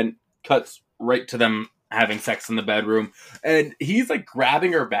 and cuts right to them having sex in the bedroom, and he's like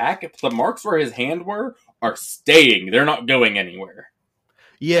grabbing her back. The marks where his hand were are staying; they're not going anywhere.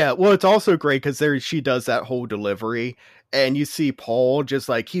 Yeah, well, it's also great because she does that whole delivery, and you see Paul just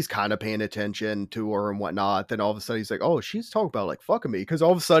like he's kind of paying attention to her and whatnot. Then all of a sudden he's like, "Oh, she's talking about like fucking me," because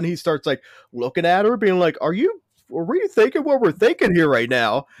all of a sudden he starts like looking at her, being like, "Are we thinking what we're thinking here right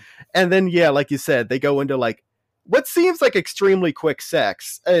now?" And then yeah, like you said, they go into like what seems like extremely quick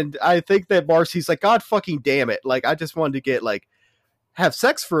sex, and I think that Marcy's like, "God fucking damn it! Like I just wanted to get have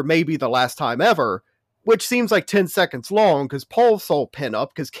sex for maybe the last time ever." Which seems like 10 seconds long because Paul's all pin up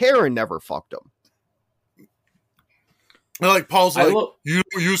because Karen never fucked him. Paul's like, you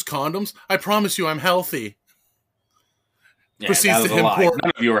use condoms? I promise you I'm healthy. Yeah, proceeds to him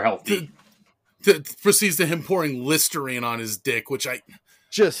none of you are healthy. Proceeds to him pouring Listerine on his dick, which I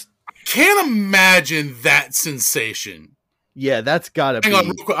just can't imagine that sensation. Yeah, that's gotta be. Hang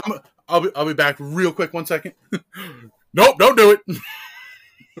on real quick. I'll be back real quick. 1 second. Nope, don't do it.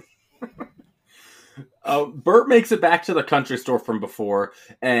 Bert makes it back to the country store from before,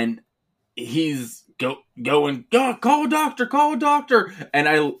 and he's going, call a doctor.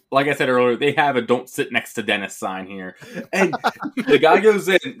 And like I said earlier, they have a "Don't sit next to Dennis" sign here. And the guy goes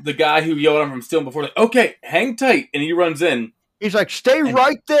in, the guy who yelled at him from stealing before, like, okay, hang tight. And he runs in. He's like, stay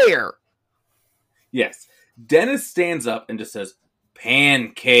right there. Yes. Dennis stands up and just says,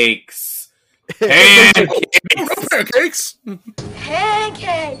 pancakes. Pancakes. Pancakes.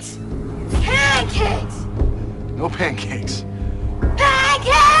 Pancakes! No pancakes.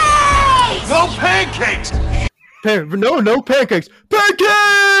 Pancakes! No pancakes! No pancakes!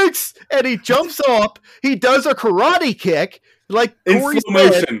 Pancakes! And he jumps up, he does a karate kick, like in Corey slow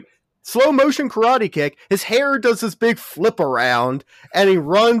motion. Slow motion karate kick. His hair does this big flip around, and he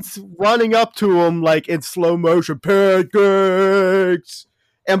running up to him like in slow motion. Pancakes!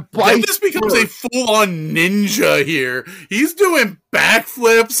 And this becomes a full-on ninja here. He's doing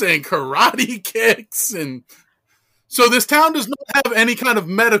backflips and karate kicks, and so this town does not have any kind of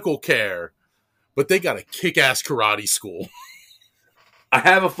medical care, but they got a kick-ass karate school. I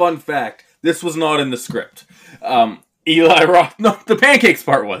have a fun fact. This was not in the script. Eli Roth, no, the pancakes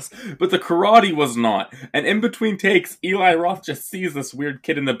part was, but the karate was not. And in between takes, Eli Roth just sees this weird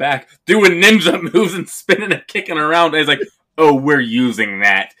kid in the back doing ninja moves and spinning and kicking around, and he's like, oh, we're using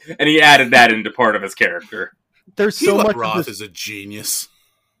that. And he added that into part of his character. There's so Eli much Roth is a genius.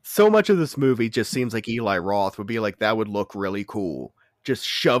 So much of this movie just seems like Eli Roth would be like, that would look really cool. Just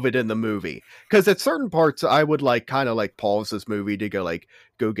shove it in the movie. Because at certain parts, I would kind of pause this movie to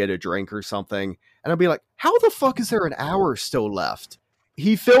go get a drink or something. And I'd be like, how the fuck is there an hour still left?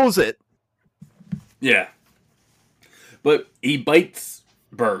 He fills it. Yeah. But he bites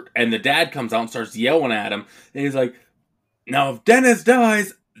Bert, and the dad comes out and starts yelling at him. And he's like, now, if Dennis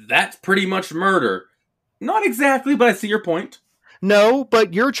dies, that's pretty much murder. Not exactly, but I see your point. No,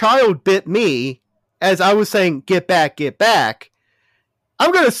 but your child bit me. As I was saying, get back, get back.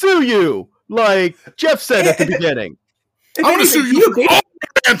 I'm going to sue you. Like Jeff said at the beginning. I'm going to sue you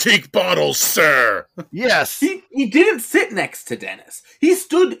antique bottles, sir. Yes. He didn't sit next to Dennis. He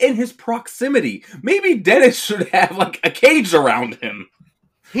stood in his proximity. Maybe Dennis should have, like, a cage around him.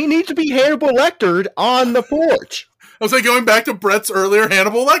 He needs to be Hannibal Lectered on the porch. I was like going back to Brett's earlier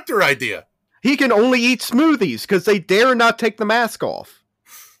Hannibal Lecter idea. He can only eat smoothies because they dare not take the mask off.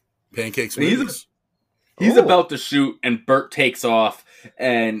 Pancakes. He's about to shoot, and Bert takes off,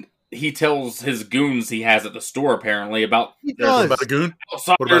 and he tells his goons he has at the store, apparently, about What about a goon?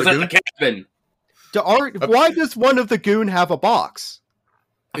 outsiders at the cabin. Why does one of the goon have a box?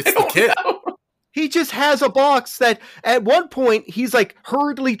 It's the kid. He just has a box that at one point he's like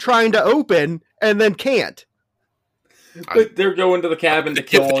hurriedly trying to open and then can't. But they're going to the cabin to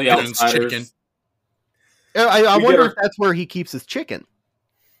kill all the outsiders. Chicken. I wonder if that's where he keeps his chicken.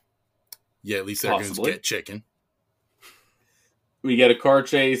 Yeah, at least their goons get chicken. We get a car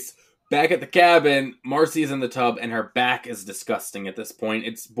chase. Back at the cabin, Marcy's in the tub, and her back is disgusting at this point.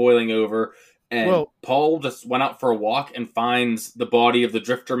 It's boiling over. And Paul just went out for a walk and finds the body of the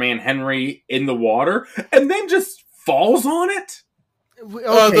drifter man Henry in the water, and then just falls on it.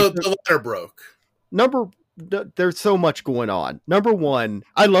 Okay, the ladder broke. There's so much going on. Number one,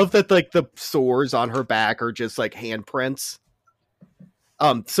 I love that like the sores on her back are just like handprints.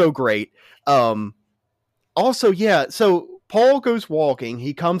 So great. Also, yeah, so Paul goes walking.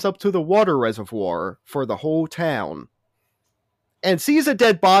 He comes up to the water reservoir for the whole town and sees a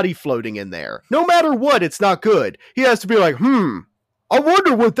dead body floating in there. No matter what, it's not good. He has to be like, I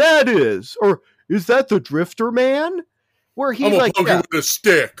wonder what that is. Or is that the drifter man? Where he's like, poke him with a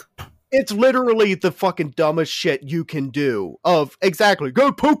stick. It's literally the fucking dumbest shit you can do. Go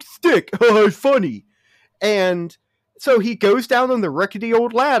poke stick. It's funny. And so he goes down on the rickety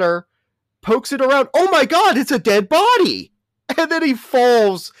old ladder, pokes it around. Oh my god, it's a dead body. And then he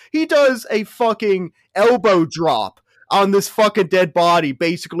falls. He does a fucking elbow drop on this fucking dead body,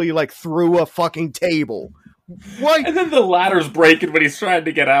 basically like through a fucking table. What? And then the ladder's breaking when he's trying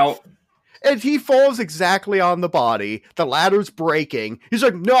to get out. And he falls exactly on the body. The ladder's breaking. He's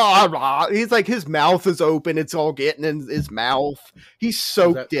like, no. He's like, his mouth is open. It's all getting in his mouth. He's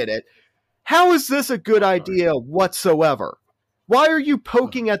soaked in it. How is this a good idea whatsoever? Why are you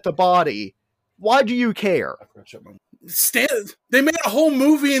poking at the body? Why do you care? They made a whole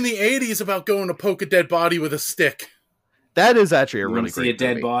movie in the 80s about going to poke a dead body with a stick. That is actually a really great see a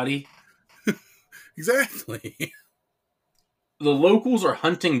dead movie. Body. Exactly. The locals are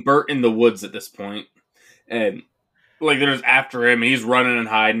hunting Bert in the woods at this point, and like they're just after him. He's running and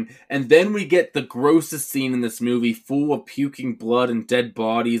hiding, and then we get the grossest scene in this movie, full of puking blood and dead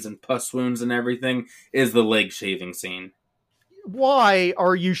bodies and pus wounds and everything. Is the leg shaving scene? Why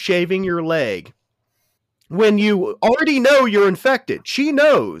are you shaving your leg when you already know you're infected? She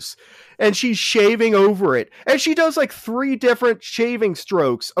knows, and she's shaving over it, and she does like 3 different shaving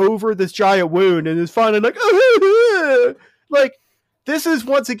strokes over this giant wound, and is finally like, like, this is,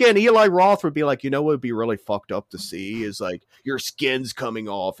 once again, Eli Roth would be like, you know what would be really fucked up to see is like your skin's coming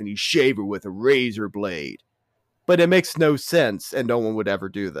off and you shave it with a razor blade. But it makes no sense, and no one would ever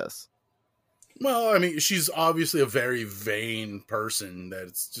do this. Well, I mean, she's obviously a very vain person. That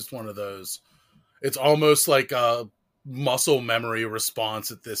it's just one of those. It's almost like a muscle memory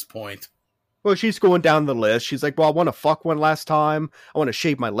response at this point. Well, she's going down the list. She's like, well, I want to fuck one last time. I want to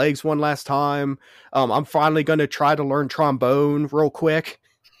shave my legs one last time. I'm finally going to try to learn trombone real quick.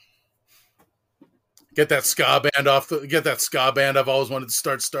 Get that ska band I've always wanted to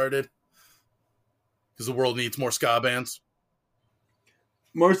start started. Because the world needs more ska bands.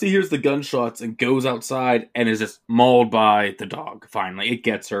 Marcy hears the gunshots and goes outside and is just mauled by the dog. Finally, it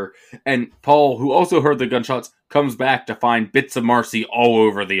gets her. And Paul, who also heard the gunshots, comes back to find bits of Marcy all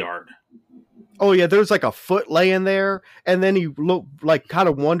over the yard. Oh yeah, there's like a foot laying there, and then he kind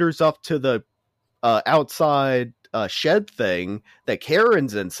of wanders up to the outside shed thing that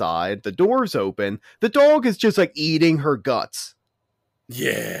Karen's inside. The door's open. The dog is just like eating her guts.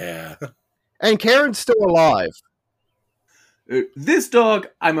 Yeah. And Karen's still alive. This dog,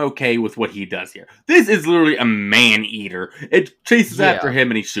 I'm okay with what he does here. This is literally a man-eater. It chases after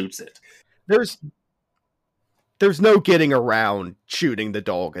him and he shoots it. There's no getting around shooting the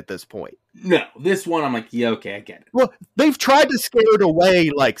dog at this point. No, this one I'm like, yeah, okay, I get it. Well, they've tried to scare it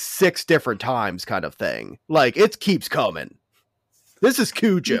away like 6 different times kind of thing. Like, it keeps coming. This is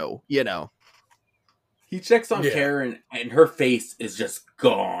Cujo, you know. He checks on Karen, and her face is just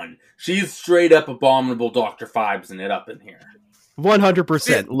gone. She's straight up abominable Dr. Phibes-ing it up in here.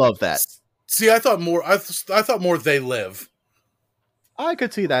 100%. Love that. See, I thought more They Live. I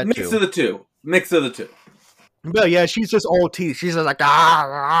could see that, Mix of the two. But yeah, she's just all teeth. She's just like,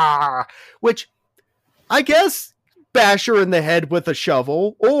 ah, which I guess bash her in the head with a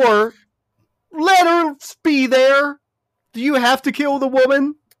shovel, or let her be there. Do you have to kill the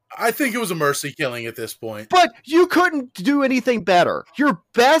woman? I think it was a mercy killing at this point. But you couldn't do anything better. Your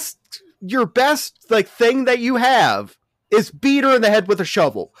best like thing that you have is beat her in the head with a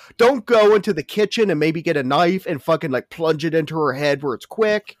shovel. Don't go into the kitchen and maybe get a knife and fucking like plunge it into her head where it's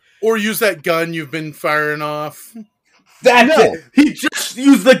quick. Or use that gun you've been firing off. That's it. He just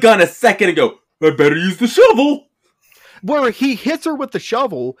used the gun a second ago. I better use the shovel. Where he hits her with the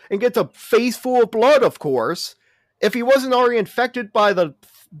shovel and gets a face full of blood, of course. If he wasn't already infected by the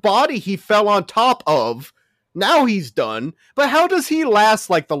body he fell on top of, now he's done. But how does he last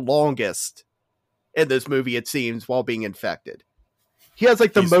like the longest in this movie, it seems, while being infected? He has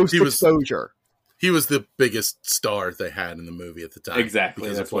like the most exposure. He was the biggest star they had in the movie at the time. Exactly.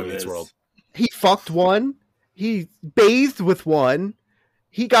 Because That's of Boy Meets World. He fucked one. He bathed with one.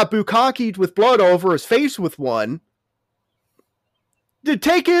 He got bukkakied with blood all over his face with one. To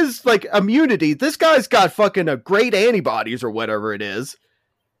take his, like, immunity, this guy's got fucking a great antibodies or whatever it is.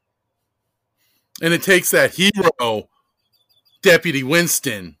 And it takes that hero, Deputy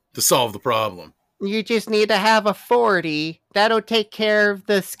Winston, to solve the problem. You just need to have a 40. That'll take care of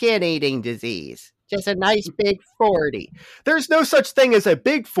the skin-eating disease. Just a nice big 40. There's no such thing as a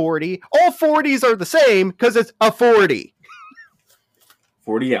big 40. All 40s are the same because it's a 40.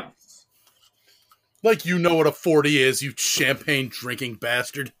 40 ounce. Like you know what a 40 is, you champagne drinking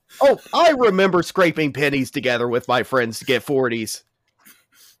bastard. Oh, I remember scraping pennies together with my friends to get 40s.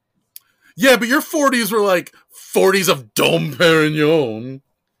 Yeah, but your 40s were like 40s of Dom Perignon.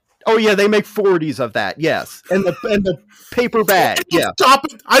 Oh yeah, they make 40s of that, yes. And the paper bag, yeah.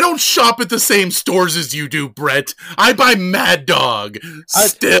 I don't shop at the same stores as you do, Brett. I buy Mad Dog.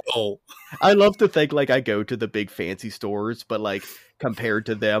 Still. I love to think like I go to the big fancy stores, but like compared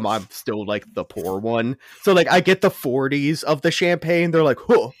to them, I'm still like the poor one. So like I get the 40s of the champagne. They're like,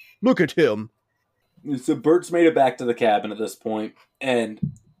 huh, look at him. So Bert's made it back to the cabin at this point, and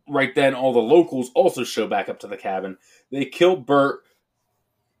right then all the locals also show back up to the cabin. They kill Bert.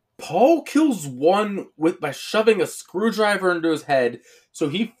 Paul kills one by shoving a screwdriver into his head, so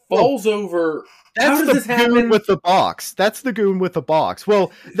he falls over. How does this happen? Goon with the box. That's the goon with the box.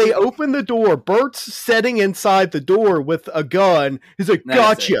 Well, they open the door. Bert's sitting inside the door with a gun. He's like,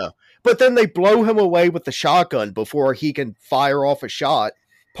 gotcha. But then they blow him away with the shotgun before he can fire off a shot.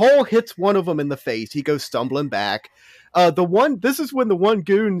 Paul hits one of them in the face. He goes stumbling back. This is when the one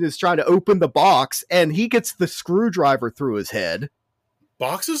goon is trying to open the box, and he gets the screwdriver through his head.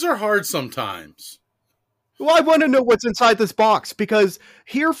 Boxes are hard sometimes. Well, I want to know what's inside this box, because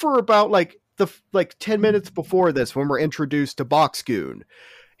here for about like 10 minutes before this, when we're introduced to Box Goon,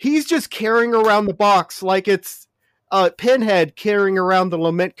 he's just carrying around the box like it's Pinhead carrying around the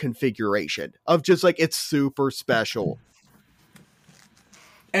Lament configuration of just like it's super special.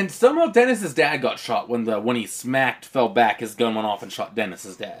 And somehow Dennis's dad got shot when he fell back, his gun went off and shot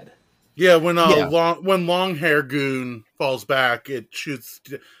Dennis's dad. Yeah, when long hair goon falls back, it shoots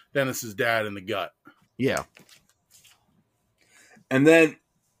Dennis's dad in the gut. Yeah. And then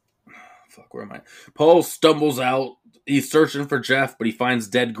where am I? Paul stumbles out. He's searching for Jeff, but he finds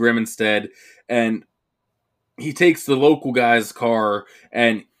Dead Grim instead. And he takes the local guy's car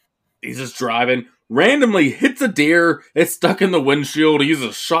and he's just driving. Randomly hits a deer. It's stuck in the windshield. He uses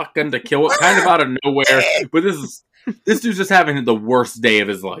a shotgun to kill it, kind of out of nowhere. But this dude's just having the worst day of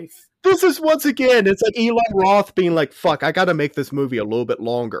his life. This is once again, it's like Eli Roth being like, fuck, I gotta make this movie a little bit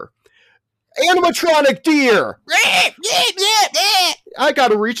longer. Animatronic deer! I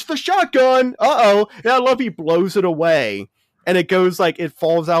gotta reach the shotgun! Uh-oh. And I love he blows it away. And it goes like, it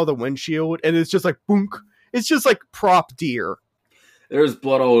falls out of the windshield, and it's just like, boonk. It's just like prop deer. There's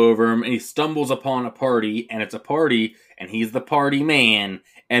blood all over him, and he stumbles upon a party, and it's a party, and he's the party man,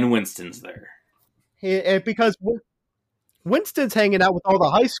 and Winston's there. And because Winston's hanging out with all the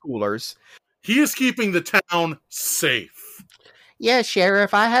high schoolers. He is keeping the town safe. Yeah,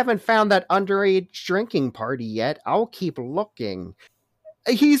 Sheriff, I haven't found that underage drinking party yet. I'll keep looking.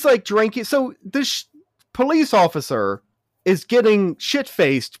 He's like drinking. So this police officer is getting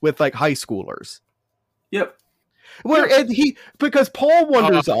shit-faced with like high schoolers. Yep. Because Paul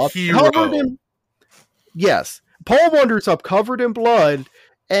wanders up, covered in. Yes. Paul wanders up, covered in blood,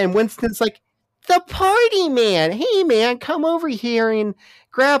 and Winston's like, the party man. Hey, man, come over here and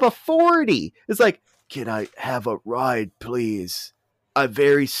grab a 40. It's like, can I have a ride, please? I'm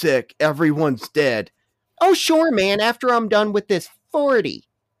very sick. Everyone's dead. Oh, sure, man. After I'm done with this 40.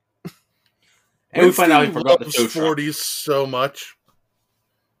 And we find out he forgot the show 40s so much.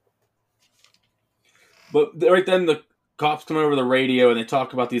 But right then, the cops come over the radio and they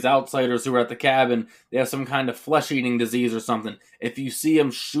talk about these outsiders who are at the cabin. They have some kind of flesh-eating disease or something. If you see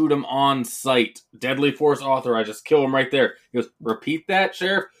them, shoot them on sight. Deadly force authorized. Just kill them right there. He goes, repeat that,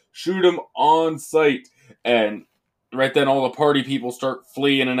 Sheriff? Shoot them on sight. And right then all the party people start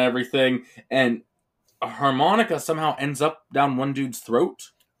fleeing and everything. And a harmonica somehow ends up down one dude's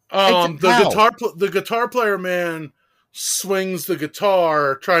throat. The guitar player man swings the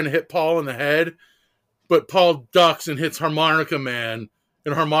guitar trying to hit Paul in the head, but Paul ducks and hits harmonica man,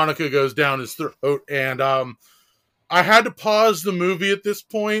 and harmonica goes down his throat. And I had to pause the movie at this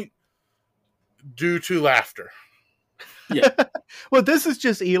point due to laughter. Yeah. Well, this is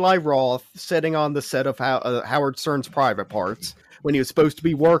just Eli Roth sitting on the set of Howard Stern's Private Parts when he was supposed to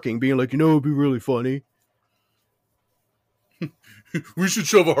be working, being like, it'd be really funny. We should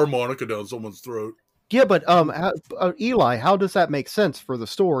shove a harmonica down someone's throat. Yeah, but Eli, how does that make sense for the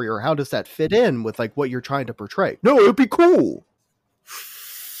story, or how does that fit in with like what you're trying to portray? No, it'd be cool.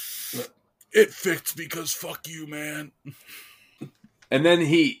 It fits because fuck you, man. And then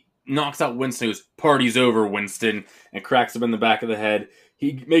he knocks out Winston, who's party's over, Winston, and cracks him in the back of the head.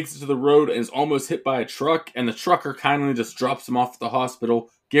 He makes it to the road and is almost hit by a truck, and the trucker kindly just drops him off at the hospital.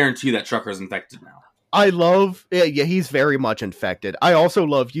 Guarantee that trucker's infected now. I love, yeah, he's very much infected. I also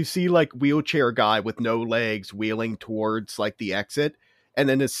love, you see like wheelchair guy with no legs wheeling towards like the exit, and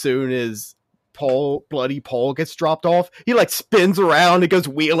then as soon as bloody Paul gets dropped off, he like spins around and goes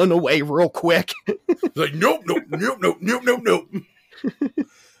wheeling away real quick. Like, nope.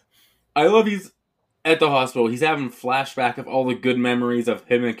 I love he's at the hospital. He's having flashback of all the good memories of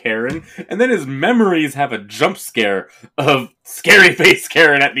him and Karen, and then his memories have a jump scare of scary face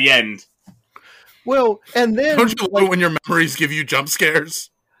Karen at the end. Well, and then don't you love when your memories give you jump scares?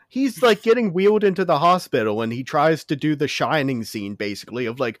 He's like getting wheeled into the hospital, and he tries to do the Shining scene, basically,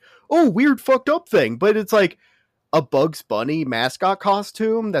 of like, oh, weird fucked up thing, but it's like a Bugs Bunny mascot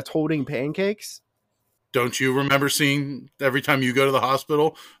costume that's holding pancakes. Don't you remember seeing every time you go to the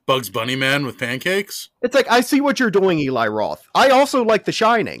hospital, Bugs Bunny man with pancakes? It's like, I see what you're doing, Eli Roth. I also like The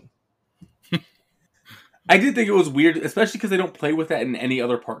Shining. I did think it was weird, especially because they don't play with that in any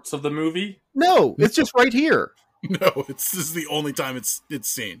other parts of the movie. No, it's just right here. No, this is the only time it's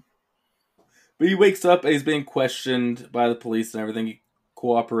seen. But he wakes up and he's being questioned by the police and everything. He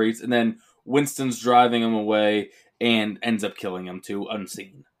cooperates, and then Winston's driving him away and ends up killing him too,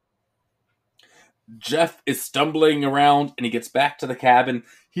 unseen. Jeff is stumbling around and he gets back to the cabin.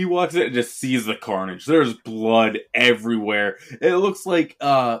 He walks in and just sees the carnage. There's blood everywhere. It looks like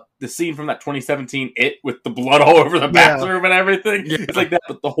the scene from that 2017 It with the blood all over the bathroom and everything. Yeah. It's like that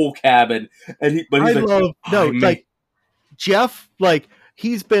with the whole cabin. And he's Jeff, like,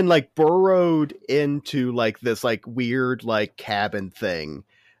 he's been like burrowed into like this like weird like cabin thing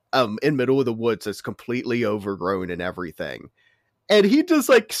in middle of the woods that's completely overgrown and everything. And he just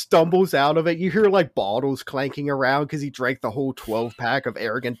like stumbles out of it. You hear like bottles clanking around because he drank the whole 12-pack of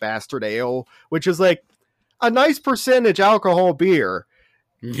Arrogant Bastard Ale, which is like a nice percentage alcohol beer.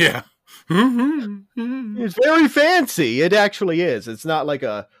 Yeah. It's very fancy. It actually is. It's not like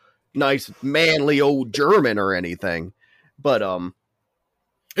a nice manly old German or anything. But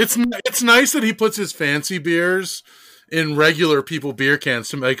it's nice that he puts his fancy beers in regular people beer cans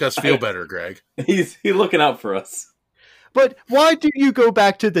to make us feel better, Greg. He's looking out for us. But why do you go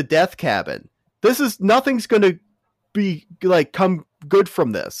back to the death cabin? Nothing's going to be like come good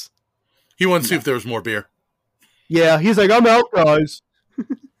from this. He wants to see if there was more beer. Yeah, he's like, I'm out, guys.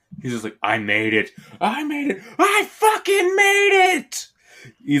 He's just like, I made it. I fucking made it.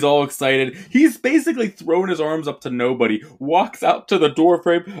 He's all excited. He's basically throwing his arms up to nobody, walks out to the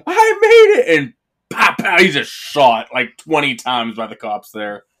doorframe. I made it. And pow, pow, he's just shot like 20 times by the cops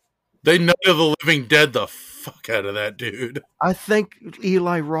there. They Night of the Living Dead the fuck out of that dude. I think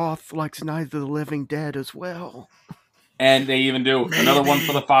Eli Roth likes Night of the Living Dead as well. And they even do another one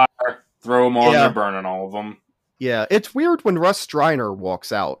for the fire. Throw them on, they're burning all of them. Yeah, it's weird when Russ Striner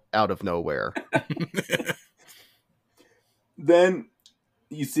walks out of nowhere. Then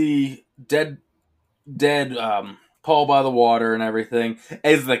you see dead Paul by the water and everything,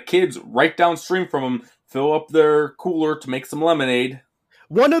 as the kids right downstream from him fill up their cooler to make some lemonade.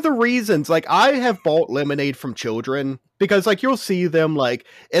 One of the reasons, like, I have bought lemonade from children because, like, you'll see them, like,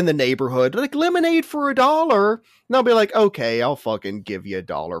 in the neighborhood, like, lemonade for $1. And I'll be like, okay, I'll fucking give you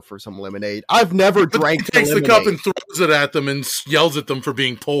 $1 for some lemonade. I've never drank the lemonade. He takes the cup and throws it at them and yells at them for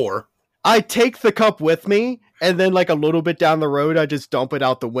being poor. I take the cup with me, and then, like, a little bit down the road, I just dump it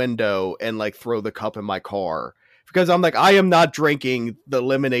out the window and, like, throw the cup in my car. Because I'm like, I am not drinking the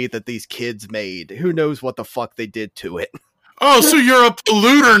lemonade that these kids made. Who knows what the fuck they did to it. Oh, so you're a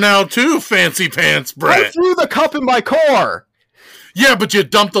polluter now too, Fancy Pants I Brett. threw the cup in my car. Yeah, but you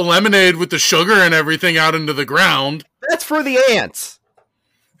dumped the lemonade with the sugar and everything out into the ground. That's for the ants.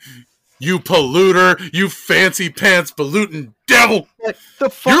 You polluter, you Fancy Pants polluting devil. But the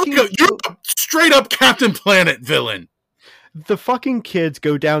fucking You're a straight up Captain Planet villain. the fucking kids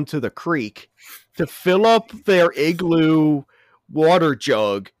go down to the creek to fill up their igloo water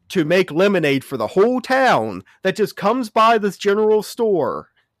jug to make lemonade for the whole town that just comes by this general store.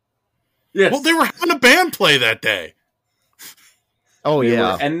 Yes. Well, they were having a band play that day. Oh They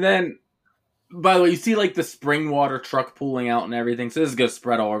yeah. were. And then, by the way, you see like the spring water truck pulling out and everything. So this is going to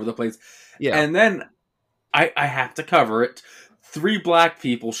spread all over the place. Yeah. And then I have to cover it. 3 black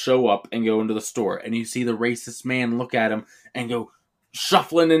people show up and go into the store. And you see the racist man look at him and go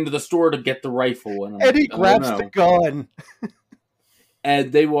shuffling into the store to get the rifle. And, I'm And he like, oh, grabs no. the gun.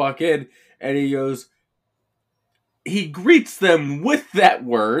 And they walk in and he goes, he greets them with that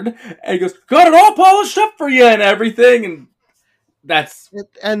word. And he goes, got it all polished up for you and everything. And that's...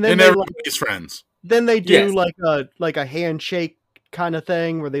 And then And they everybody's friends. then they do Yes. like a handshake kind of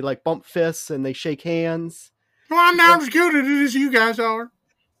thing where they like bump fists and they shake hands. Well, I'm not as good at it as you guys are.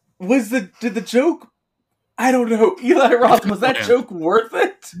 Did the joke... I don't know. Eli Roth, was that Yeah. joke worth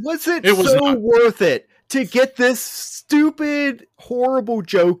it? Was it, It was so not. worth it to get this stupid, horrible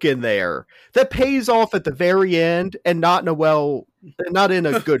joke in there that pays off at the very end and not in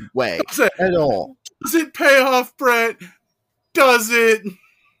a good way Does it, at all? does it pay off, Brett? Does it?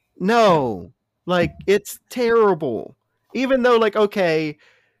 No, like it's terrible. Even though, like, okay,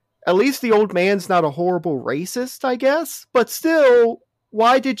 at least the old man's not a horrible racist, I guess. But still,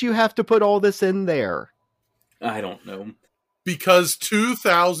 why did you have to put all this in there? I don't know. Because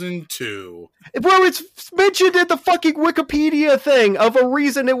 2002. Well, it's mentioned in the fucking Wikipedia thing of a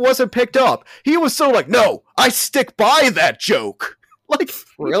reason it wasn't picked up. He was so like, no, I stick by that joke. Like,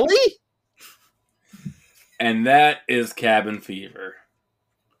 really? And that is Cabin Fever.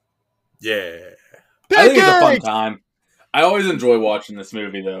 Yeah. I think it's a fun Pancakes! time. I always enjoy watching this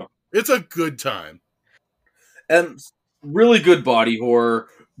movie, though. It's a good time. And really good body horror.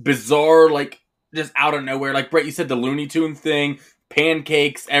 Bizarre, like, just out of nowhere. Like, Brett, you said the Looney Tune thing.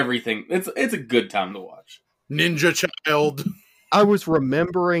 Pancakes, everything. It's a good time to watch. Ninja Child. I was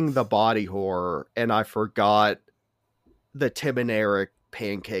remembering the body horror, and I forgot the Tim and Eric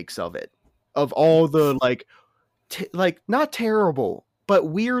pancakes of it. Of all the, like, not terrible, but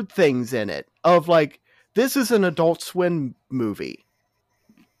weird things in it. Of, like, this is an Adult Swim movie.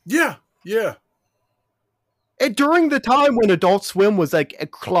 Yeah, yeah. And during the time when Adult Swim was, like,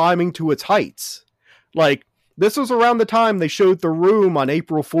 climbing to its heights. Like, this was around the time they showed The Room on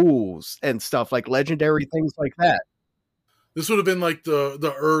April Fools and stuff, like legendary things like that. This would have been like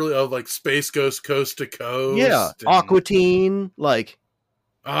the early of like Space Ghost Coast to Coast. Yeah, and- Aqua Teen, like...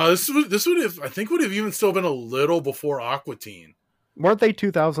 This would have, I think, would have even still been a little before Aqua Teen. Weren't they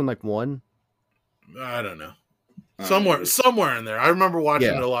 2001? I don't know. Somewhere in there. I remember watching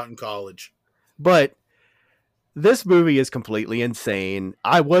Yeah. it a lot in college. But this movie is completely insane.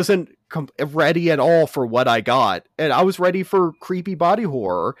 I wasn't ready at all for what I got. And I was ready for creepy body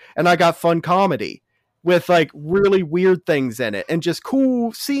horror. And I got fun comedy with like really weird things in it. And just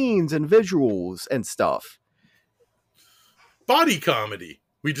cool scenes and visuals and stuff. Body comedy.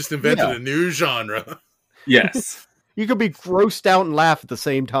 We just invented Yeah. a new genre. Yes. You could be grossed out and laugh at the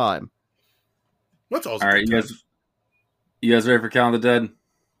same time. What's also All right, you guys ready for Count of the Dead?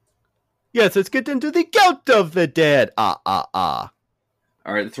 Yes, let's get into the Count of the Dead. All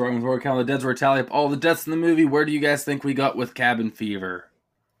right, let's run with Count of the Dead's where we tally up all the deaths in the movie. Where do you guys think we got with Cabin Fever?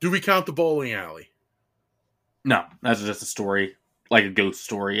 Do we count the bowling alley? No, that's just a story, like a ghost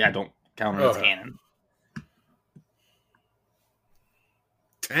story. I don't count it as Okay. canon.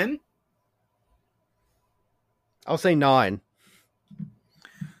 10? I'll say 9.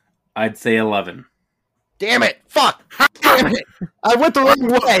 I'd say 11. Damn it! Fuck! Damn it! I went the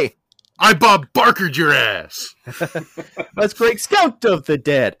wrong way! I Bob Barkered your ass. Let's break Count of the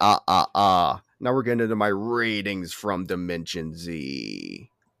Dead. Now we're getting into my ratings from Dimension Z.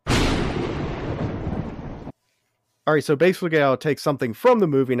 Alright, so basically I'll take something from the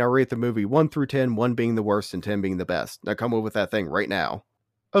movie and I'll rate the movie 1 through 10, 1 being the worst and 10 being the best. Now come up with that thing right now.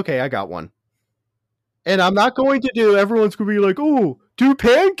 Okay, I got one. And I'm not going to do, everyone's going to be like, oh, do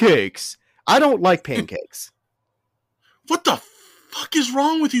pancakes. I don't like pancakes. What the fuck is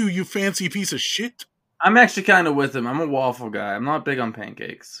wrong with you, you fancy piece of shit? I'm actually kind of with him. I'm a waffle guy. I'm not big on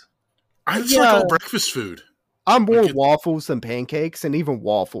pancakes. It's Yeah. like all breakfast food. I'm more Like it- waffles than pancakes, and even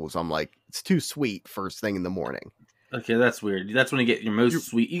waffles, I'm like, it's too sweet first thing in the morning. Okay, that's weird. That's when you get your most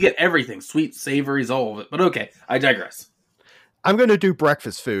sweet. You get everything. Sweet, savories, all of it. But okay, I digress. I'm going to do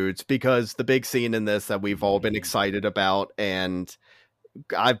breakfast foods because the big scene in this that we've all been excited about, and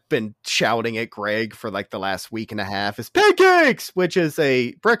I've been shouting at Greg for like the last week and a half, is pancakes, which is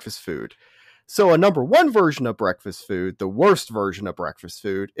a breakfast food. So a number one version of breakfast food, the worst version of breakfast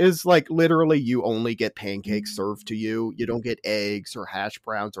food, is like literally you only get pancakes served to you. You don't get eggs or hash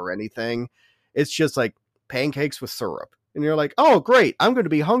browns or anything. It's just like pancakes with syrup. And you're like, oh, great. I'm going to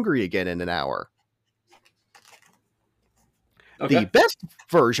be hungry again in an hour. Okay. The best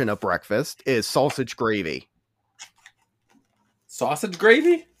version of breakfast is sausage gravy. Sausage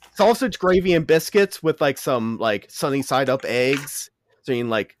gravy? Sausage gravy and biscuits with like some like sunny side up eggs. So you can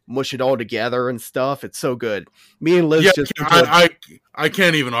like mush it all together and stuff. It's so good. Me and Liz I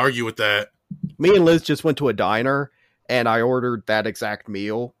can't even argue with that. Me and Liz just went to a diner and I ordered that exact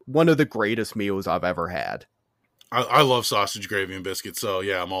meal. One of the greatest meals I've ever had. I love sausage gravy and biscuits, so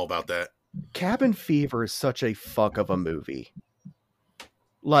yeah, I'm all about that. Cabin Fever is such a fuck of a movie.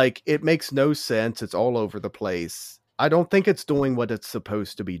 Like, it makes no sense. It's all over the place. I don't think it's doing what it's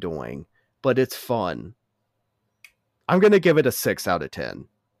supposed to be doing, but it's fun. I'm going to give it a 6 out of 10.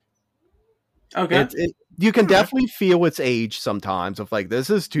 Okay. You can definitely feel its age sometimes of like, this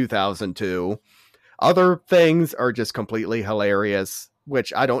is 2002. Other things are just completely hilarious,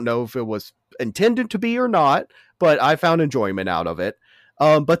 which I don't know if it was intended to be or not, but I found enjoyment out of it.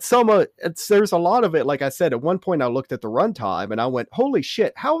 But there's a lot of it. Like I said, at one point I looked at the runtime and I went, holy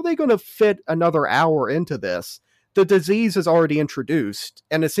shit, how are they going to fit another hour into this? The disease is already introduced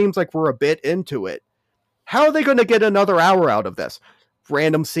and it seems like we're a bit into it. How are they going to get another hour out of this?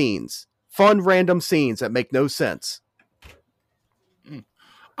 Random scenes, fun random scenes that make no sense.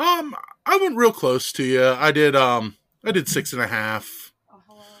 I went real close to you. I did 6.5.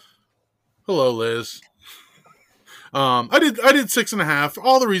 Hello, Liz. I did 6.5.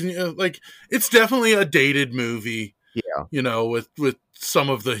 All the reason, like, it's definitely a dated movie. Yeah, you know, with some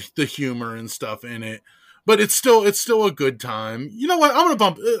of the humor and stuff in it, but it's still a good time. You know what? I'm gonna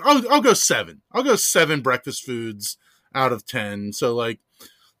bump. I'll go 7. I'll go 7 breakfast foods out of 10. So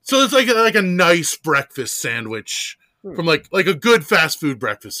it's like a nice breakfast sandwich from like a good fast food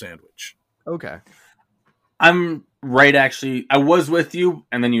breakfast sandwich. Okay. I'm right. Actually, I was with you,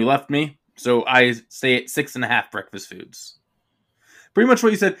 and then you left me. So I stay at 6.5 breakfast foods. Pretty much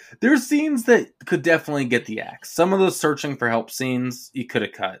what you said. There's scenes that could definitely get the axe. Some of those searching for help scenes you could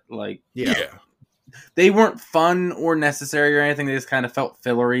have cut. Like, yeah. They weren't fun or necessary or anything. They just kind of felt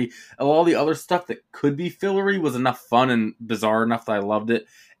fillery. All the other stuff that could be fillery was enough fun and bizarre enough that I loved it.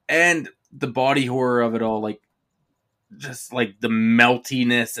 And the body horror of it all, like, just like the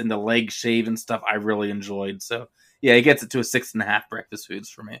meltiness and the leg shave and stuff, I really enjoyed. So yeah, it gets it to a 6.5 breakfast foods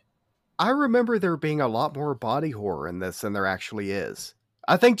for me. I remember there being a lot more body horror in this than there actually is.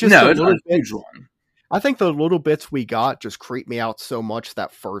 I think just I think the little bits we got just creeped me out so much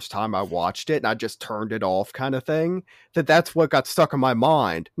that first time I watched it, and I just turned it off kind of thing, that's what got stuck in my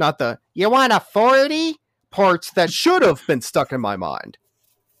mind. Not the, you want a 40? Parts that should have been stuck in my mind.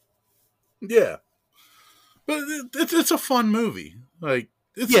 Yeah. But it's a fun movie. Like,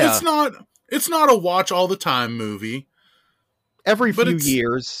 it's not a watch all the time movie. Every few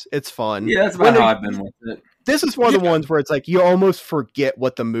years, it's fun. Yeah, that's about how I've been with it. This is one of the ones where it's like you almost forget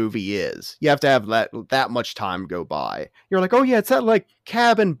what the movie is. You have to have that much time go by. You're like, oh yeah, it's that like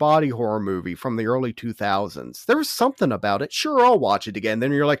cabin body horror movie from the early 2000s. There was something about it. Sure, I'll watch it again.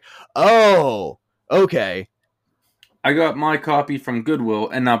 Then you're like, oh, okay. I got my copy from Goodwill,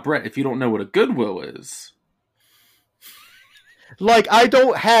 and now Brett, if you don't know what a Goodwill is, like I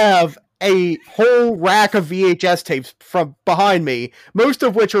don't have a whole rack of VHS tapes from behind me, most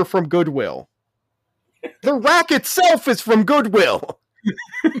of which are from Goodwill. The rack itself is from Goodwill.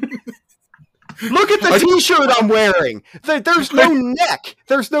 Look at the t-shirt I'm wearing. There's no neck.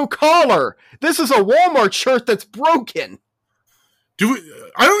 There's no collar. This is a Walmart shirt that's broken.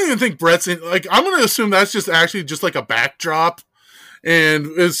 I don't even think Brett's in, like, I'm going to assume that's just actually just like a backdrop.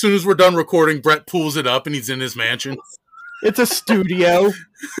 And as soon as we're done recording, Brett pulls it up and he's in his mansion. It's a studio.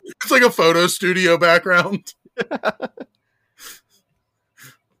 It's like a photo studio background.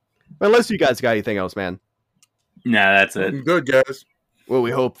 Unless you guys got anything else, man. Nah, that's it. Good, guys. Well, we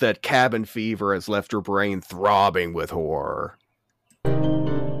hope that Cabin Fever has left your brain throbbing with horror.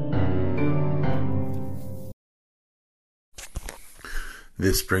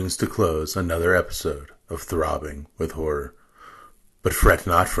 This brings to close another episode of Throbbing with Horror. But fret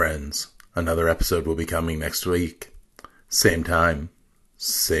not, friends. Another episode will be coming next week. Same time,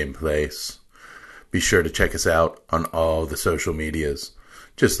 same place. Be sure to check us out on all the social medias.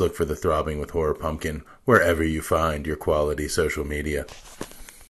 Just look for the Throbbing with Horror Pumpkin wherever you find your quality social media.